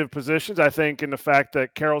respective positions. I think in the fact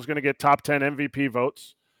that Carroll's going to get top 10 MVP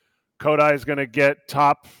votes. Kodai is going to get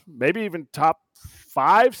maybe even top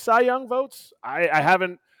 5 Cy Young votes. I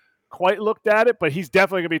haven't quite looked at it, but he's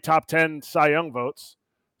definitely going to be top 10 Cy Young votes.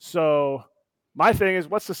 So my thing is,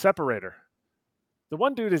 what's the separator? The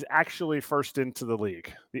one dude is actually first into the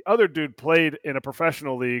league. The other dude played in a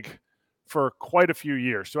professional league for quite a few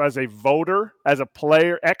years. So as a voter, as a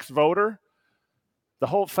player, ex-voter, the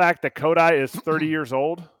whole fact that Kodai is 30 years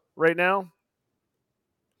old right now,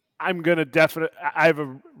 I'm going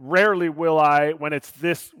to rarely will I, when it's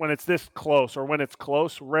this close, or when it's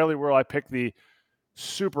close, rarely will I pick the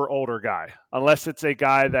super older guy, unless it's a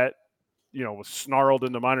guy that, was snarled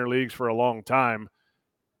in the minor leagues for a long time,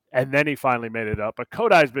 and then he finally made it up. But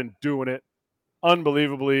Kodai's been doing it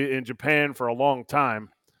unbelievably in Japan for a long time.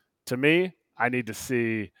 To me, I need to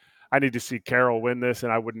see Carroll win this,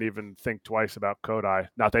 and I wouldn't even think twice about Kodai.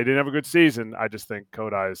 Not that they didn't have a good season. I just think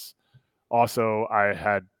Kodai's also, I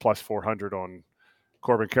had plus 400 on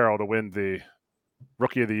Corbin Carroll to win the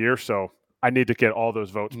Rookie of the Year, so I need to get all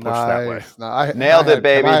those votes pushed that way. Nailed it,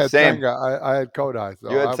 baby. I had Same. Senga. I had Kodai.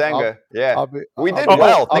 So you had Senga. Yeah. We did well.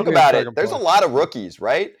 well. Think about it. There's a lot of rookies,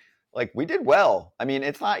 right? Like, we did well. I mean,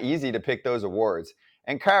 it's not easy to pick those awards.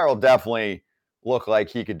 And Carroll definitely looked like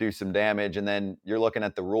he could do some damage. And then you're looking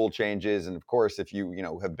at the rule changes. And, of course, if you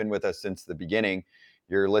have been with us since the beginning,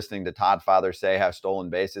 you're listening to Toddfather say how stolen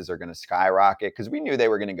bases are going to skyrocket, because we knew they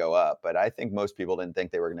were going to go up. But I think most people didn't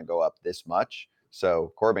think they were going to go up this much.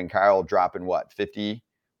 So Corbin Carroll dropping what? 50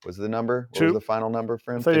 was the number? What was the final number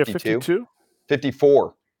for him? 52?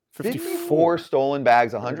 54. 54 stolen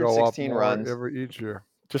bags, 116 runs. Each year.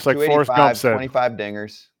 Just like Forrest Gump said. 25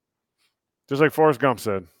 dingers. Just like Forrest Gump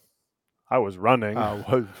said. I was running. I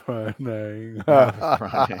was running. I was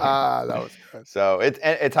running. That was good. So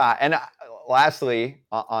it's hot. And lastly,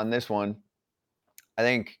 on this one, I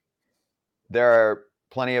think there are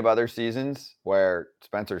plenty of other seasons where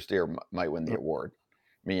Spencer Steer might win the award.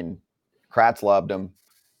 I mean, Kratz loved him.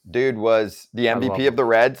 Dude was the MVP of the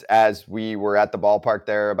Reds as we were at the ballpark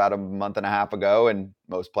there about a month and a half ago, and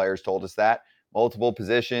most players told us that. Multiple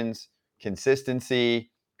positions, consistency,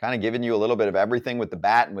 kind of giving you a little bit of everything with the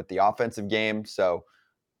bat and with the offensive game. So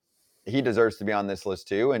he deserves to be on this list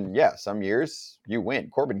too. And yeah, some years you win.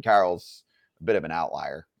 Corbin Carroll's a bit of an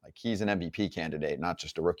outlier. Like he's an MVP candidate, not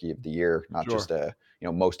just a rookie of the year, not just a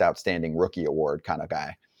most outstanding rookie award kind of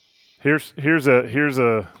guy. Here's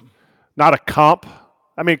a not a comp.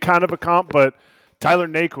 I mean, kind of a comp, but Tyler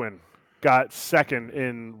Naquin got second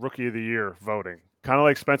in Rookie of the Year voting. Kind of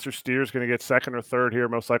like Spencer Steer's going to get second or third here,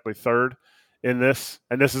 most likely third in this.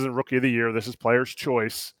 And this isn't Rookie of the Year. This is Player's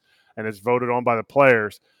Choice, and it's voted on by the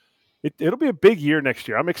players. It'll be a big year next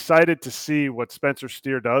year. I'm excited to see what Spencer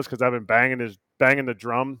Steer does because I've been banging the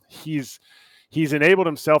drum. He's enabled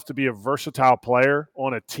himself to be a versatile player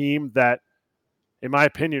on a team that, in my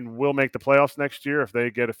opinion, will make the playoffs next year if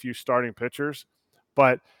they get a few starting pitchers.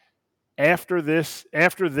 But after this,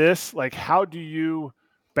 like, how do you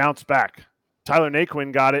bounce back? Tyler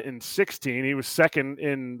Naquin got it in 16. He was second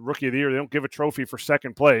in Rookie of the Year. They don't give a trophy for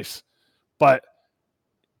second place, but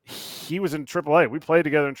he was in AAA. We played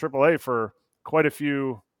together in AAA for quite a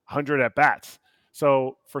few hundred at bats.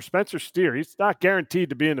 So for Spencer Steer, he's not guaranteed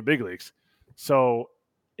to be in the big leagues. So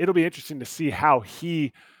it'll be interesting to see how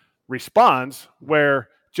he responds, where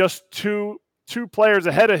just two players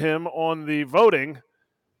ahead of him on the voting.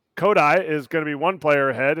 Kodai is going to be one player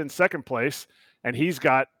ahead in second place, and he's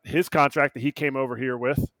got his contract that he came over here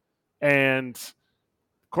with, and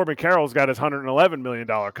Corbin Carroll's got his $111 million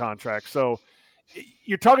contract. So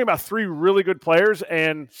you're talking about three really good players,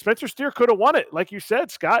 and Spencer Steer could have won it, like you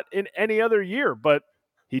said, Scott, in any other year, but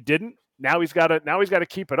he didn't. Now he's got to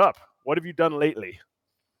keep it up. What have you done lately?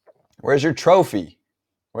 Where's your trophy?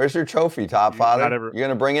 Where's your trophy, Toddfather? You going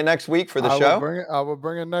to bring it next week for the show? I will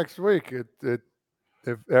bring it next week.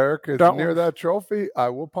 If Eric is near that trophy, I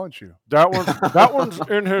will punch you. That one's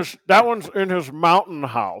in his mountain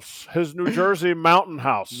house, his New Jersey mountain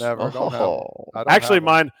house. Never. Actually,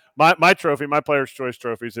 my trophy, my Player's Choice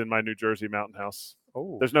trophy, is in my New Jersey mountain house.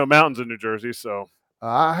 Oh, there's no mountains in New Jersey, so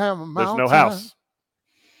I have a mountain. There's no house.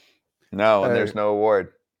 No, and there's no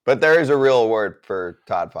award. But there is a real award for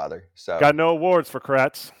Toddfather. So got no awards for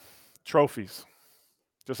Kratz. Trophies.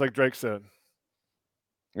 Just like Drake said.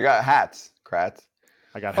 You got hats, Kratz.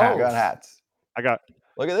 I got hats. You got hats.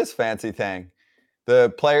 Look at this fancy thing. The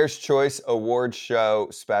Player's Choice Awards Show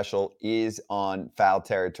special is on Foul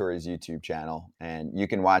Territory's YouTube channel. And you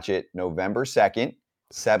can watch it November 2nd,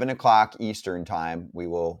 7 o'clock Eastern time. We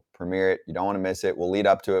will premiere it. You don't want to miss it. We'll lead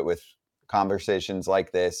up to it with conversations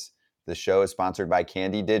like this. The show is sponsored by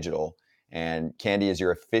Candy Digital, and Candy is your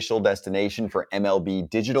official destination for MLB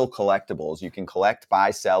digital collectibles. You can collect, buy,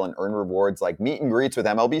 sell, and earn rewards like meet and greets with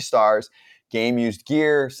MLB stars, game-used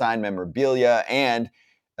gear, signed memorabilia, and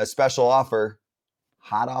a special offer,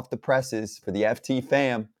 hot off the presses for the FT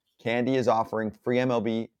fam. Candy is offering free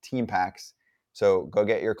MLB team packs. So go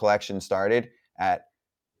get your collection started at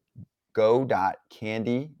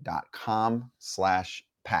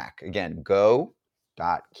go.candy.com/pack. Again,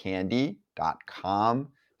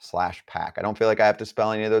 go.candy.com/pack. I don't feel like I have to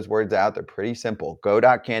spell any of those words out. They're pretty simple.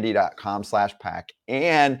 Go.candy.com/pack.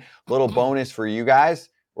 And a little bonus for you guys,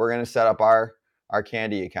 we're going to set up our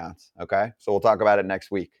candy accounts. Okay. So we'll talk about it next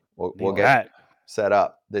week. We'll get set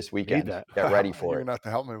up this weekend. Get ready for it. You're going to have to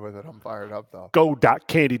help me with it. I'm fired up though.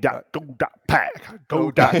 Go.candy.go.pack.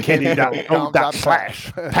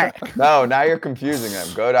 Go.candy.go./pack. No, now you're confusing them.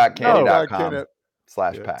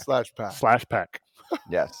 Go.candy.com/pack.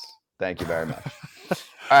 Yes. Thank you very much.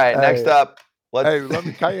 All right. Next up.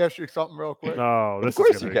 Can I ask you something real quick? No, of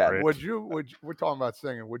course you can. We're talking about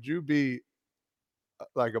singing. Would you be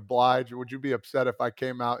like obliged, or would you be upset if I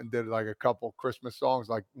came out and did like a couple Christmas songs,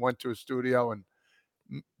 like went to a studio and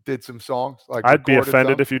did some songs? Like I'd be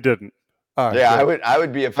offended if you didn't. Right, yeah, so I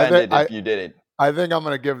would be offended if you didn't. I think I'm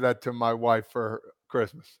going to give that to my wife for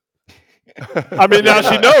Christmas. I mean, now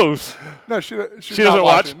she knows. No, she doesn't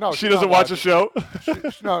watch. No, she doesn't watch the show.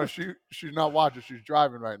 She's not watching. She's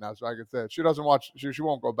driving right now, so I can say it. She doesn't watch. She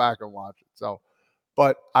won't go back and watch it. So,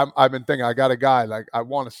 but I've been thinking. I got a guy like I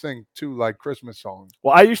want to sing 2 like Christmas songs.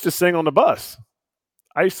 Well, I used to sing on the bus.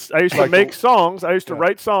 I used to make songs. I used to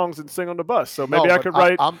write songs and sing on the bus. So maybe I could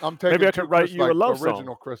write. Maybe I could write you a love song.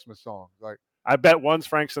 Original Christmas song. Like I bet one's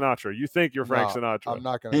Frank Sinatra. You think you're Frank Sinatra? I'm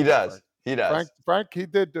not going to. He does. He does. Frank, he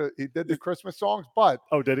did the Christmas songs, but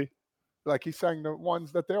Oh, did he? like he sang the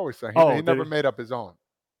ones that they always sang. Oh, He did never he? made up his own.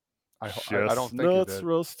 I don't think he Nuts did.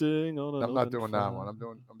 roasting on an I'm not open doing fire. that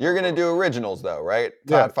one. You're gonna do originals though, right?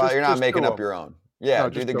 Yeah, Toddfather, you're not just making do up 'em. your own. Yeah, No,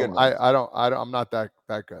 do just the do good 'em. ones. I'm not that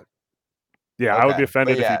good. Yeah, I would be Okay,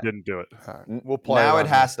 offended but if yeah. you didn't do it. All right, we'll play Now it it on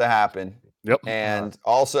has to happen. Yep. And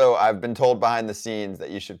also, I've been told behind the scenes that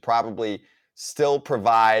you should probably still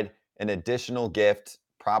provide an additional gift,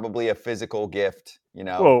 probably a physical gift. You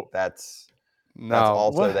know, Whoa. that's No,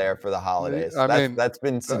 also What? there for the holidays. I mean, that's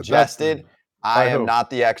been that's suggested. I by am who?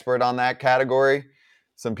 not the expert on that category.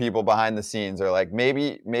 Some people behind the scenes are like,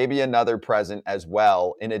 maybe another present as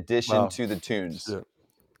well, in addition Well, to the tunes. shit.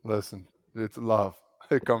 Listen, it's love.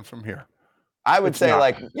 It comes from here. I would It's say, not.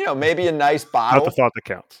 like, maybe a nice Not bottle. the thought that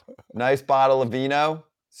counts. Nice bottle of vino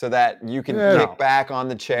so that you can Yeah. kick back on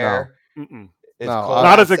the chair. Mm-mm. It's No, cold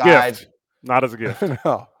Not as a outside. gift. Not as a gift.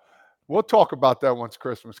 No, we'll talk about that once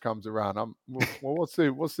Christmas comes around. We'll see.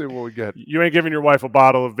 We'll see what we get. You ain't giving your wife a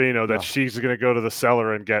bottle of vino that No. she's going to go to the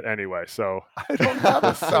cellar and get anyway. So I don't have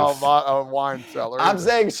a wine cellar. I'm either.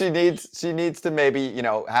 saying she needs to maybe,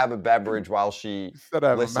 have a beverage while she Instead, I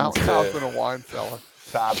have a listens mountain to house and a wine cellar.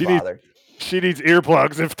 Toddfather. she needs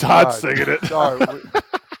earplugs if Todd's singing it. Sorry,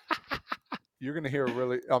 you're gonna hear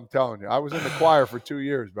I'm telling you, I was in the choir for 2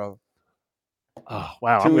 years, brother. Oh,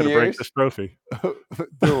 wow. 2 I'm going to break years? this trophy. Do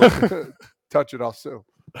it. Touch it, I'll sue.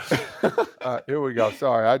 Here we go.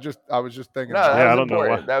 Sorry, I was just thinking. No, about that Yeah, I was don't know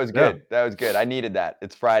important. why. That was Yeah. good. That was good. I needed that.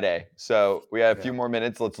 It's Friday. So we have a few Yeah. more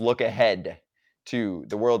minutes. Let's look ahead to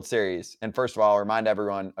the World Series. And first of all, I'll remind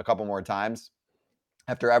everyone a couple more times.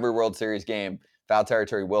 After every World Series game, Foul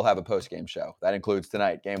Territory will have a post-game show. That includes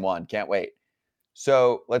tonight, Game 1. Can't wait.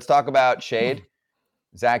 So let's talk about shade.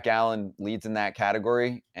 Zach Gallen leads in that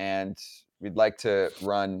category, and we'd like to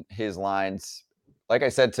run his lines. Like I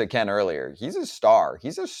said to Ken earlier, he's a star.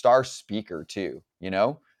 He's a star speaker too,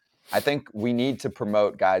 I think we need to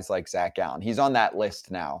promote guys like Zach Gallen. He's on that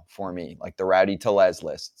list now for me, like the Rowdy Tellez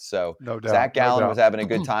list. So No doubt, Zach Gallen no was doubt. having a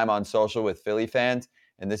good time on social with Philly fans,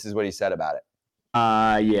 and this is what he said about it.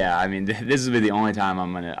 Yeah, I mean, this will be the only time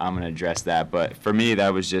I'm gonna address that. But for me,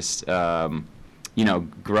 that was just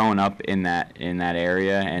growing up in that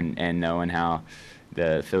area and knowing how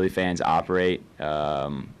the Philly fans operate.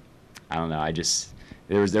 I don't know. I just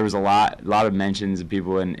there was a lot of mentions of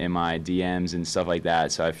people in my DMs and stuff like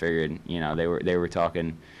that. So I figured, they were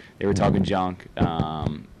talking junk.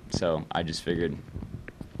 So I just figured,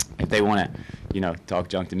 if they want to, talk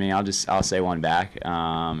junk to me, I'll say one back.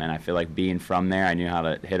 And I feel like being from there, I knew how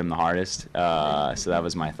to hit them the hardest. So that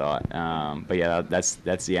was my thought. But yeah, that's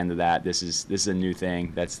the end of that. This is a new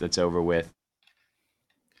thing that's over with.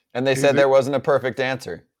 And they said there wasn't a perfect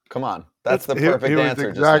answer. Come on, that's the perfect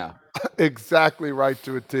answer just now. Exactly right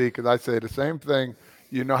to a T. Because I say the same thing.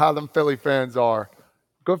 You know how them Philly fans are.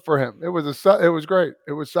 Good for him. It was great.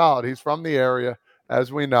 It was solid. He's from the area,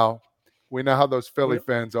 as we know. We know how those Philly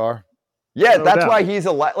fans are. Yeah, No that's doubt. why he's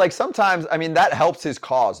like sometimes. I mean, that helps his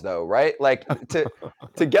cause, though, right? Like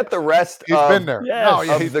to get the rest He's been there. Yes.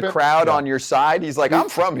 of the crowd on your side. He's like, I'm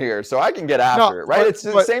from here, so I can get after it, right? It's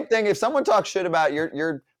the same thing. If someone talks shit about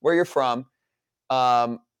your where you're from,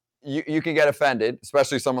 you can get offended,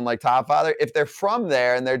 especially someone like Toddfather. If they're from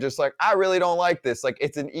there and they're just like, I really don't like this, like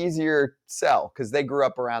it's an easier sell because they grew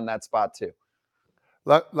up around that spot too.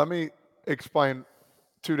 Let me explain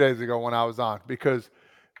 2 days ago when I was on, because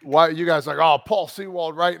why you guys are like, oh, Paul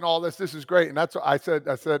Sewald writing all this is great. And that's what I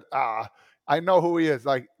said, I know who he is.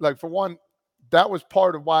 Like for one, that was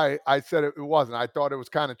part of why I said it wasn't. I thought it was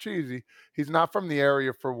kind of cheesy. He's not from the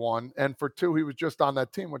area, for one. And for two, he was just on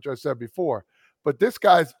that team, which I said before. But this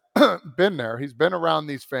guy's been there. He's been around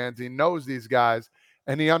these fans. He knows these guys,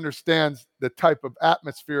 and he understands the type of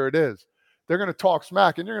atmosphere it is. They're going to talk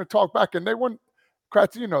smack, and you're going to talk back, and they wouldn't.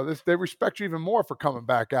 Kratz, you know this. They respect you even more for coming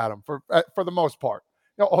back at him for the most part.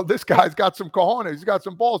 Oh, this guy's got some cojones. He's got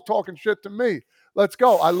some balls talking shit to me. Let's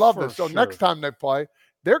go. I love this. So next time they play,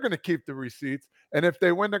 they're going to keep the receipts. And if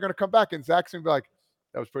they win, they're going to come back. And Zach's going to be like,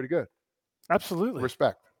 that was pretty good. Absolutely.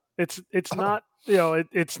 Respect. It's not,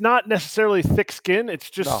 it's not necessarily thick skin.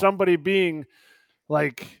 It's just somebody being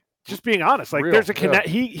like, just being honest. Like, there's a connect.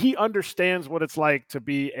 He understands what it's like to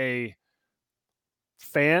be a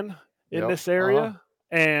fan in this area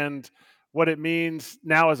and what it means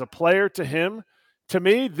now as a player to him. To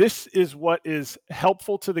me, this is what is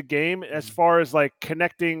helpful to the game as far as like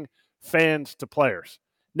connecting fans to players.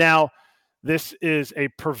 Now, this is a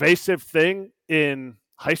pervasive thing in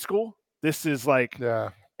high school. This is like,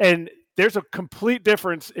 and there's a complete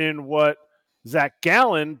difference in what Zach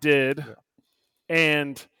Gallen did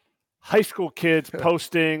and high school kids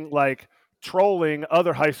posting like trolling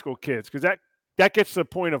other high school kids, because that gets to the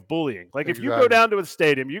point of bullying. Like if you go down to a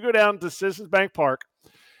stadium, you go down to Citizens Bank Park,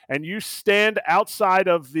 and you stand outside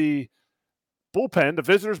of the bullpen, the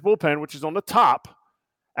visitors' bullpen, which is on the top,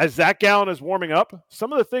 as Zach Gallen is warming up,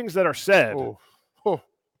 some of the things that are said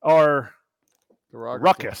are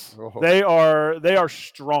ruckus. They are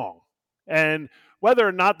strong. And whether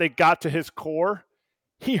or not they got to his core,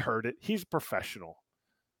 he heard it. He's a professional.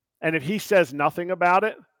 And if he says nothing about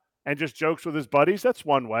it and just jokes with his buddies, that's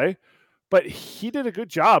one way. But he did a good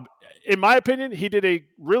job. In my opinion, he did a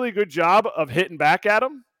really good job of hitting back at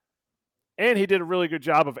him, and he did a really good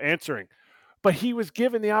job of answering. But he was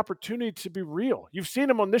given the opportunity to be real. You've seen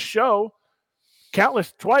him on this show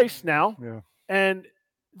twice now. Yeah. And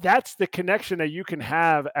that's the connection that you can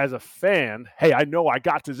have as a fan. Hey, I know I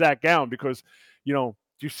got to Zach Gallen because, do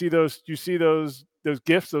you see those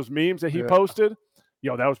GIFs, those memes that he posted?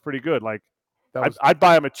 That was pretty good. Like, I'd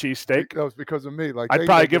buy him a cheesesteak. That was because of me. Like, I'd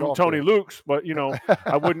probably give him Tony Luke's, but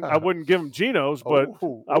I wouldn't give him Geno's, but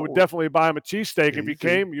I would definitely buy him a cheesesteak if he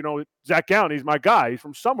came. Zach Gallen, he's my guy. He's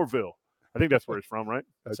from Somerville. I think that's where he's from, right?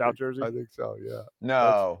 South Jersey. I think so. Yeah.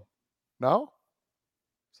 No.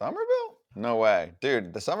 Somerville? No way,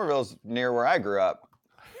 dude. The Somerville's near where I grew up.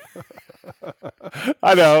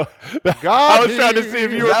 I know. I was trying to see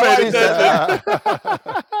if you were paying attention.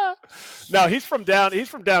 No, he's from down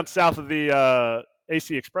south of the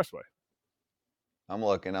AC Expressway. I'm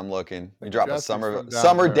looking. You drop a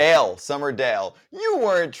Sommerdale. You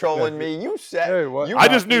weren't trolling me. You said. Hey, what? I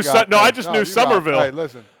just knew Somerville. Hey,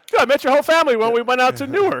 listen. Dude, I met your whole family when we went out to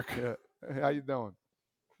Newark. Yeah. Hey, how you doing?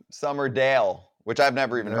 Sommerdale, which I've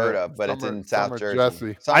never even heard of, but it's in South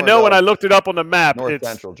Jersey. I know when I looked it up on the map, North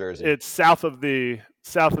Central Jersey. It's south of the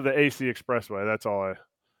AC Expressway. That's all.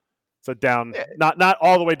 So down, not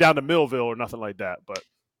all the way down to Millville or nothing like that, but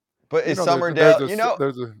is Sommerdale?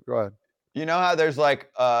 Go ahead. You know how there's like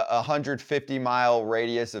a 150-mile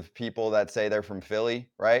radius of people that say they're from Philly,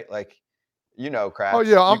 right? Like, Kratz. Oh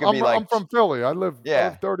yeah, I'm from Philly. I live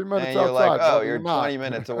 30 minutes and you're outside. Like, you're 20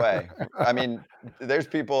 minutes away. I mean, there's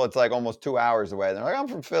people. It's like almost 2 hours away. They're like, I'm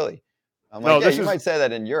from Philly. I'm like, you might say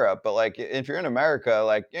that in Europe, but like if you're in America,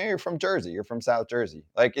 like you're from Jersey. You're from South Jersey.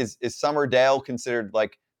 Like, is Sommerdale considered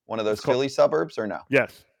like one of those Philly suburbs or no?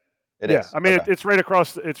 Yes. It is. I mean, it's right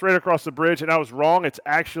across the bridge, and I was wrong. It's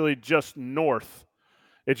actually just north.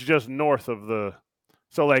 It's just north of the.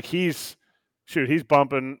 So like he's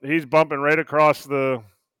bumping right across the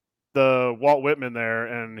Walt Whitman there,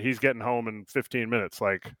 and he's getting home in 15 minutes.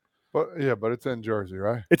 Like, but it's in Jersey,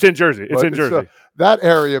 right? It's in Jersey. That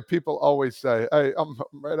area, people always say, "Hey, I'm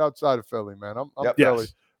right outside of Philly, man. I'm Philly."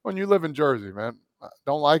 Yes. When you live in Jersey, man, I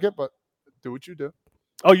don't like it, but do what you do.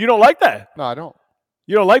 Oh, you don't like that? No, I don't.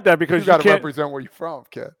 You don't like that because you got to represent where you're from,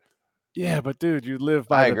 kid. Yeah, but dude, you live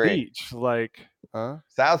by the beach, like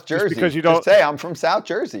South Jersey. Because you don't just say I'm from South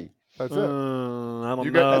Jersey. That's it. I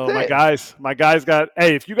don't know. My guys got.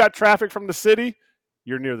 Hey, if you got traffic from the city,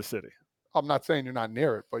 you're near the city. I'm not saying you're not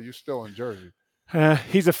near it, but you're still in Jersey.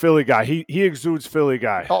 He's a Philly guy. He exudes Philly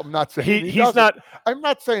guy. Oh, I'm not saying he's not. I'm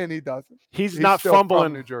not saying he doesn't. He's not fumbling.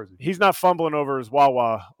 From New Jersey. He's not fumbling over his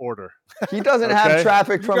Wawa order. He doesn't have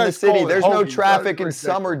traffic from the city. There's no traffic in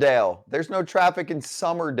Sommerdale.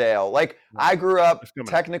 Like I grew up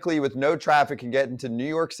technically with no traffic and get into New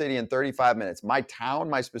York City in 35 minutes. My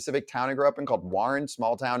specific town I grew up in called Warren,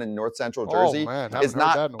 small town in North Central Jersey, is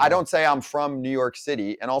not. I don't say I'm from New York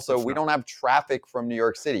City, and also we don't have traffic from New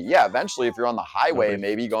York City. Yeah, eventually if you're on the highway,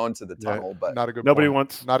 maybe going to the tunnel, but not a good.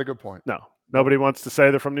 Not a good point. No, nobody wants to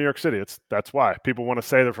say they're from New York City. That's why people want to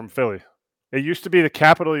say they're from Philly. It used to be the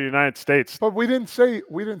capital of the United States. But we didn't say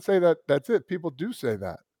that. That's it. People do say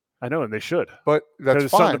that. I know, and they should. But that's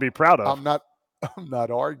There's something to be proud of. I'm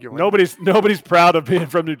not arguing. Nobody's proud of being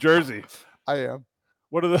from New Jersey. I am.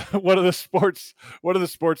 What are the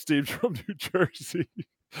sports teams from New Jersey?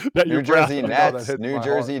 New Jersey Nets, New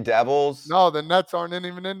Jersey Devils. No, the Nets aren't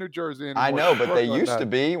even in New Jersey anymore. I know, but they used to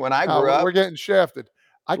be when I grew up. We're getting shafted.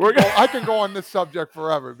 I can go on this subject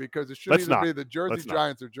forever because it should either be the Jersey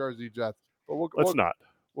Giants or Jersey Jets. But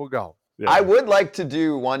we'll go. Yeah. I would like to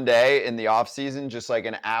do one day in the off season, just like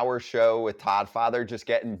an hour show with Toddfather, just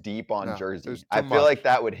getting deep on Jersey. I feel like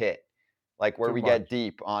that would hit, like where we get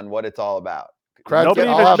deep on what it's all about. Nobody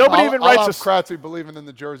even writes Kratzy believing in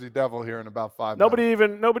the Jersey Devil here in about 5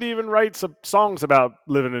 minutes. Nobody even writes songs about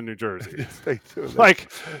living in New Jersey. Yes, they do.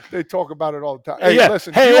 Like they talk about it all the time. Hey,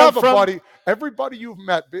 listen, you have a buddy. Everybody you've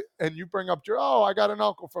met, and you bring up, I got an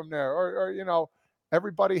uncle from there, or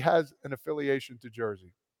everybody has an affiliation to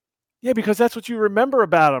Jersey. Yeah, because that's what you remember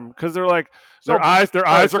about them. Because they're like their So- eyes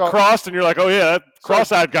so- are crossed, and you're like, oh yeah, that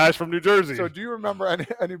cross-eyed guy's from New Jersey. So do you remember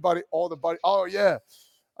anybody, all the buddy? Oh, yeah.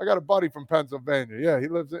 I got a buddy from Pennsylvania. Yeah, he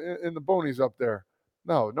lives in the boonies up there.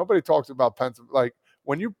 No, nobody talks about Pennsylvania. Like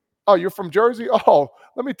when you're from Jersey? Oh,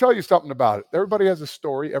 let me tell you something about it. Everybody has a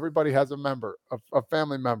story. Everybody has a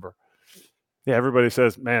family member. Yeah, everybody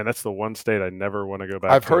says, man, that's the one state I never want to go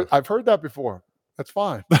back to. I've heard that before. That's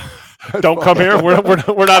fine. Don't come here.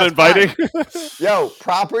 We're not inviting. Yo,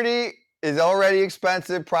 property is already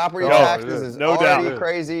expensive. Property Oh, taxes it is No already doubt.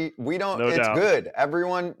 crazy. We don't. No it's doubt. good.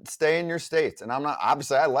 Everyone stay in your states, and I'm not.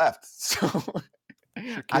 Obviously, I left, so I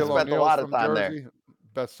Shaquille spent a O'Neal's lot of from time Jersey,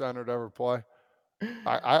 best center to ever play.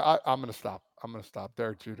 I'm gonna stop. I'm gonna stop.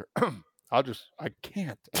 Derek Jeter. I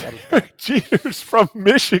can't. I gotta stop. Jeter's from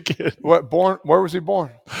Michigan. Where was he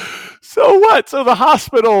born? So what? So the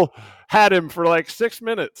hospital had him for like 6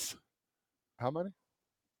 minutes. How many?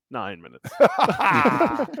 9 minutes.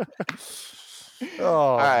 Oh,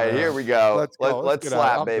 All right, man. here we go. Let's go. Let's get out.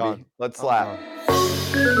 slap, I'm baby. done. Let's I'm slap.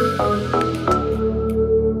 done.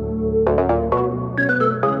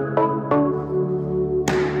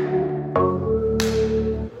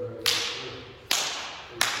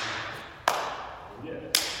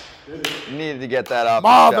 You needed to get that up.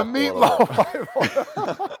 Ma, the Chef, a little bit.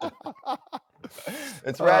 meatloaf.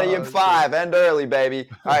 It's ready in 5. End early, baby.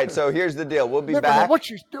 All right, so here's the deal. We'll be Never know back what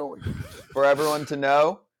she's doing. for everyone to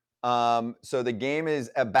know. So the game is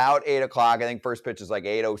about 8 o'clock. I think first pitch is like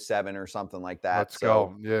 8:07 or something like that. Let's so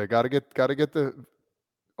go. Yeah, gotta get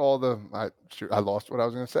I lost what I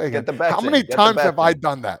was gonna say. Get Again. the bets How in. many Get the times bets have I in.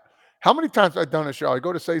 done that? How many times have I done a show? I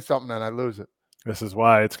go to say something and I lose it. This is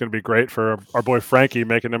why it's going to be great for our boy Frankie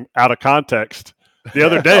making him out of context. The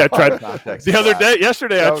other day I tried. Context The other slap. day,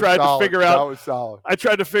 yesterday, That I was tried to solid. figure That out. was solid. I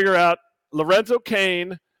tried to figure out Lorenzo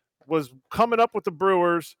Cain was coming up with the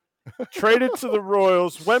Brewers, traded to the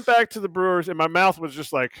Royals, went back to the Brewers, and my mouth was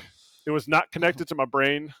just like it was not connected to my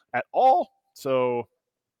brain at all. So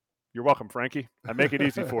you're welcome, Frankie. I make it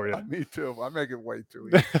easy for you. Me too. I make it way too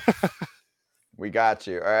easy. We got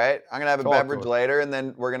you. All right. I'm going to have a Talk to beverage us. later, and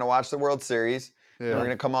then we're going to watch the World Series. Yeah. We're going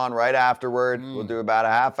to come on right afterward. We'll do about a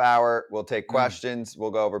half hour. We'll take questions. We'll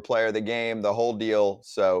go over player of the game, the whole deal.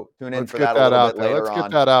 So tune in Let's for get that a that little out bit there. later Let's on.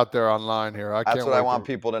 get that out there online here. That's what I want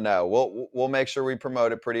people to know. We'll make sure we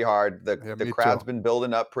promote it pretty hard. The me crowd's too. been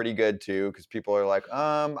building up pretty good too, because people are like,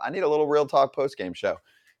 I need a little real talk post game show.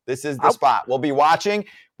 This is the spot. We'll be watching.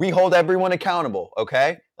 We hold everyone accountable.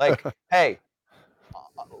 Okay. Like, hey,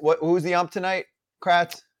 who's the ump tonight?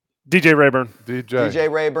 Kratz? DJ Rayburn,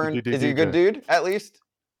 DJ Rayburn. Is he a good dude? At least.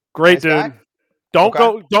 great Nice dude. guy? Don't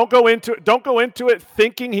Okay. go into it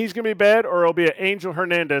thinking he's going to be bad, or it'll be an Angel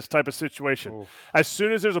Hernandez type of situation. Oof. As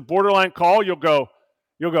soon as there's a borderline call, you'll go,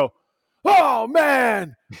 oh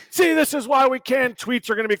man, see, this is why we can't. Tweets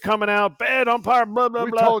are going to be coming out. Bad umpire, blah blah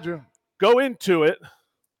We blah. told you. Go into it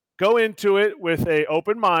with a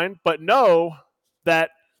open mind, but know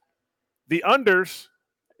that the unders.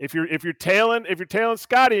 If you're tailing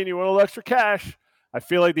Scotty and you want a little extra cash, I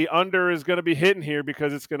feel like the under is going to be hitting here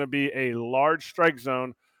because it's going to be a large strike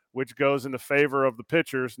zone, which goes in the favor of the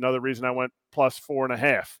pitchers. Another reason I went plus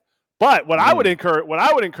 4.5. But what I would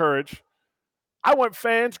encourage, I want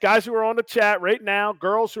fans, guys who are on the chat right now,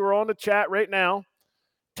 girls who are on the chat right now,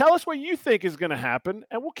 tell us what you think is going to happen,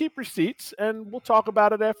 and we'll keep receipts and we'll talk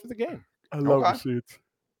about it after the game. I love Okay. receipts.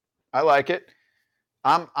 I like it.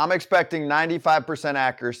 I'm expecting 95%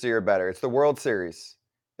 accuracy or better. It's the World Series.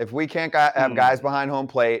 If we can't have guys behind home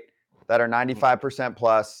plate that are 95%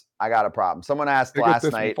 plus, I got a problem. Someone asked They get last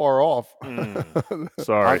this one night far off.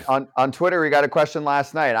 Sorry. on Twitter. We got a question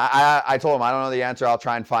last night. I told them I don't know the answer. I'll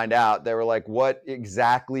try and find out. They were like, "What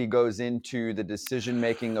exactly goes into the decision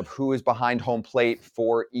making of who is behind home plate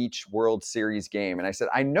for each World Series game?" And I said,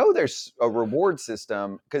 "I know there's a reward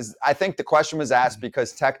system because I think the question was asked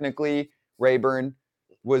because technically Rayburn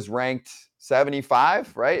was ranked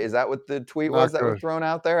 75, right? Is that what the tweet was that was thrown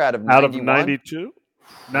out there out of 91? 92?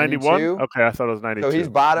 91? 92? Okay, I thought it was 92. So he's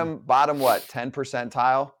bottom what, 10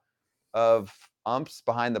 percentile of umps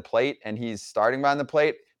behind the plate, and he's starting behind the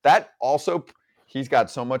plate. That also, he's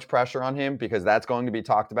got so much pressure on him because that's going to be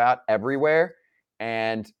talked about everywhere.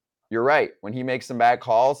 And you're right. When he makes some bad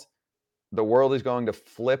calls, the world is going to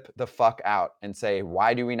flip the fuck out and say,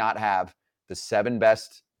 why do we not have the 7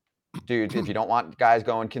 best dudes? If you don't want guys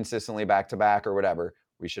going consistently back to back or whatever,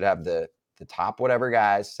 we should have the top whatever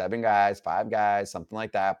guys, 7 guys, 5 guys, something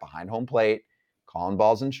like that, behind home plate, calling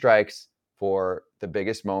balls and strikes for the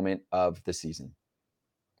biggest moment of the season.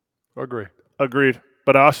 Agreed.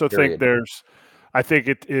 But I also Period. think I think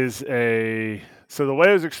it is so the way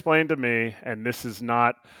it was explained to me, and this is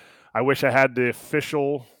not I wish I had the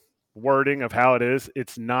official wording of how it is.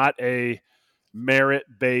 It's not a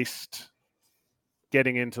merit-based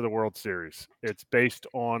getting into the World Series. It's based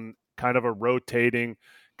on kind of a rotating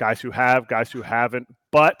guys who have, guys who haven't.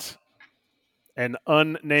 But an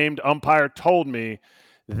unnamed umpire told me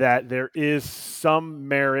that there is some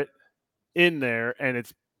merit in there, and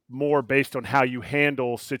it's more based on how you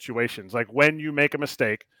handle situations. Like when you make a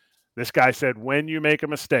mistake, this guy said, when you make a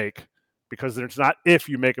mistake, because it's not if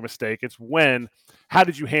you make a mistake, it's when, how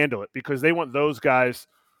did you handle it? Because they want those guys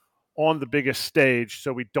on the biggest stage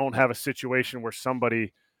so we don't have a situation where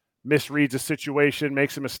somebody misreads a situation,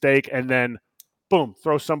 makes a mistake, and then boom,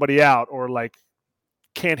 throw somebody out or like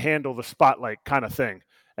can't handle the spotlight kind of thing.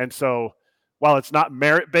 And so while it's not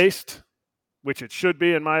merit-based, which it should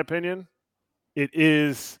be in my opinion,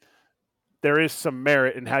 there is some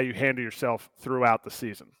merit in how you handle yourself throughout the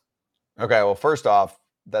season. Okay, well, first off,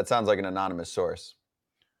 that sounds like an anonymous source,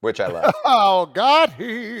 which I love. Oh, got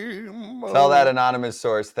him. Tell that anonymous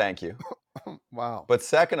source, thank you. Wow. But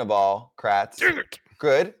second of all, Kratz,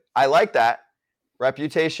 good. I like that.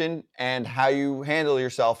 Reputation and how you handle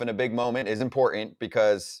yourself in a big moment is important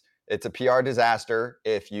because it's a PR disaster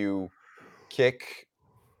if you kick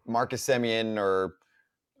Marcus Semien or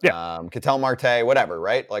Ketel Marte, whatever,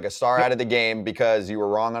 right? Like a star out of the game because you were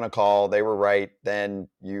wrong on a call, they were right, then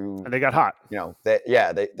and they got hot.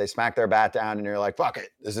 They smack their bat down and you're like, fuck it,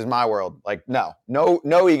 this is my world. Like, no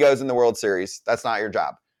egos in the World Series. That's not your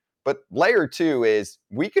job. But layer 2 is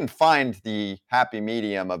we can find the happy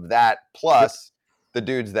medium of that plus the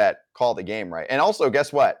dudes that call the game right. And also,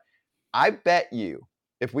 guess what? I bet you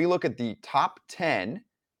if we look at the top 10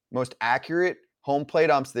 most accurate home plate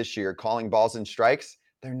umps this year calling balls and strikes,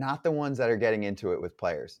 they're not the ones that are getting into it with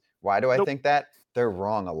players. Why do I think that? They're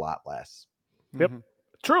wrong a lot less. Yep.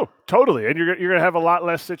 True. Totally. And you're going to have a lot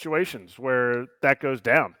less situations where that goes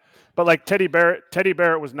down. But like Teddy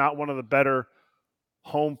Barrett was not one of the better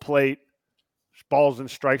home plate balls and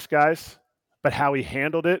strikes guys, but how he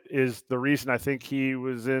handled it is the reason I think he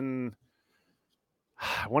was in,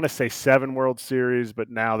 I want to say 7 World Series, but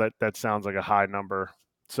now that sounds like a high number.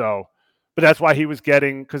 So, but that's why he was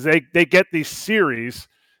getting, because they get these series.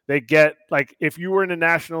 They get, like, if you were in the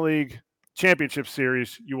National League Championship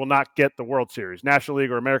Series, you will not get the World Series. National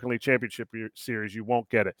League or American League Championship Series, you won't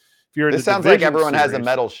get it. If you're in this sounds like everyone has a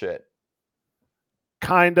medal shit.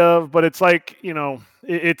 Kind of, but it's like, it's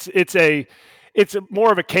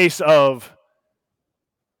more of a case of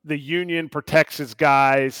the union protects its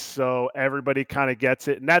guys, so everybody kind of gets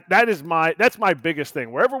it. And that's my biggest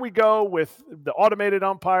thing. Wherever we go with the automated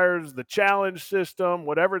umpires, the challenge system,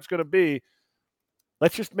 whatever it's going to be,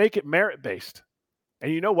 let's just make it merit-based.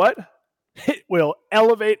 And you know what? It will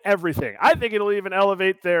elevate everything. I think it'll even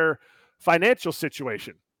elevate their financial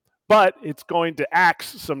situation. But it's going to axe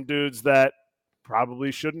some dudes that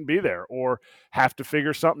probably shouldn't be there or have to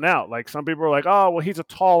figure something out. Like some people are like, oh, well, he's a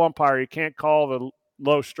tall umpire. He can't call the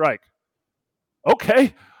low strike.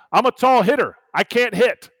 Okay, I'm a tall hitter. I can't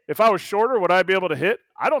hit. If I was shorter, would I be able to hit?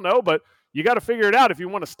 I don't know, but you got to figure it out if you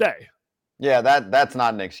want to stay. Yeah, that's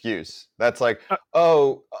not an excuse. That's like,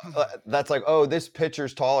 this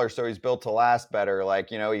pitcher's taller, so he's built to last better. Like,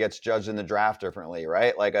 he gets judged in the draft differently,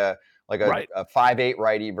 right? Like a 5'8"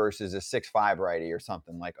 righty versus a 6'5" righty or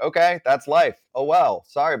something. Like, okay, that's life. Oh, well,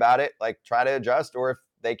 sorry about it. Like, try to adjust, or if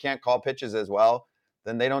they can't call pitches as well,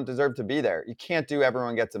 then they don't deserve to be there. You can't do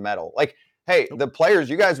everyone gets a medal. Like, hey, the players,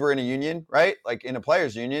 you guys were in a union, right? Like in a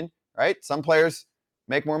players union, right? Some players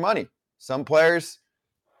make more money. Some players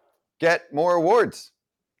get more awards,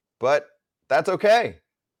 but that's okay.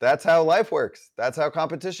 That's how life works. That's how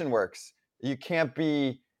competition works. You can't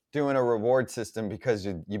be doing a reward system because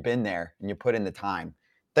you've been there and you put in the time.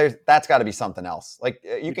 That's got to be something else. Like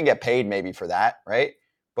you can get paid maybe for that, right?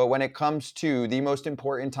 But when it comes to the most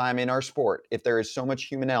important time in our sport, if there is so much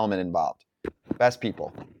human element involved, best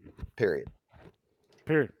people, period.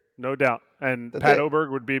 No doubt. And Pat Oberg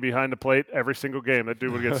would be behind the plate every single game. That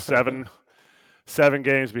dude would get seven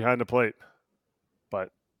games behind the plate.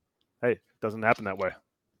 But, hey, it doesn't happen that way.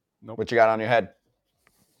 Nope. What you got on your head?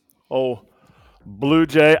 Oh, Blue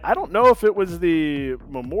Jay. I don't know if it was the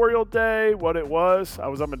Memorial Day, what it was. I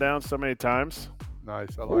was up and down so many times.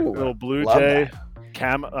 Nice. I like that. Little Blue Jay.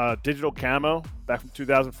 Digital camo back from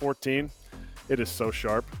 2014. It is so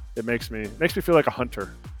sharp. It makes me feel like a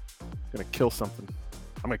hunter. I'm gonna kill something.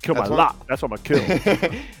 I'm gonna kill my lot. That's what I'm gonna kill.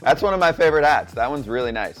 That's one of my favorite hats. That one's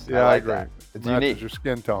really nice. Yeah, I like agree. That. It's Matches unique. Your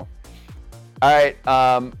skin tone. All right.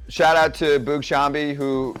 Shout out to Boog Shambi,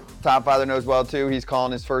 who Toddfather knows well too. He's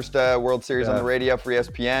calling his first World Series on the radio for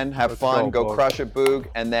ESPN. Have fun. Go crush it, Boog.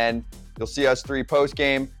 And then you'll see us 3 post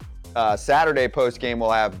game. Saturday post game,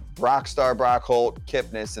 we'll have Brockstar, Brock Holt,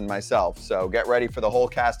 Kipnis, and myself. So get ready for the whole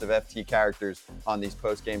cast of FT characters on these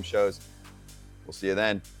post game shows. We'll see you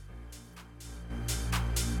then.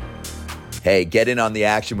 Hey, get in on the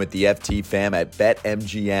action with the FT fam at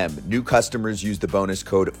BetMGM. New customers use the bonus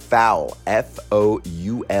code FOUL,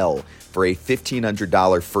 F-O-U-L, for a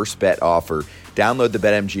 $1,500 first bet offer. Download the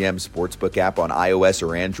BetMGM Sportsbook app on iOS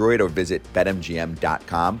or Android, or visit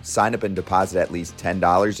BetMGM.com. Sign up and deposit at least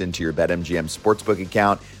 $10 into your BetMGM Sportsbook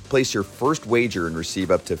account. Place your first wager and receive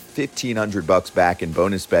up to $1,500 back in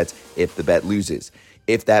bonus bets if the bet loses.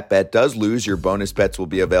 If that bet does lose, your bonus bets will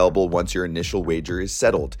be available once your initial wager is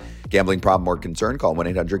settled. Gambling problem or concern? Call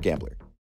 1-800-GAMBLER.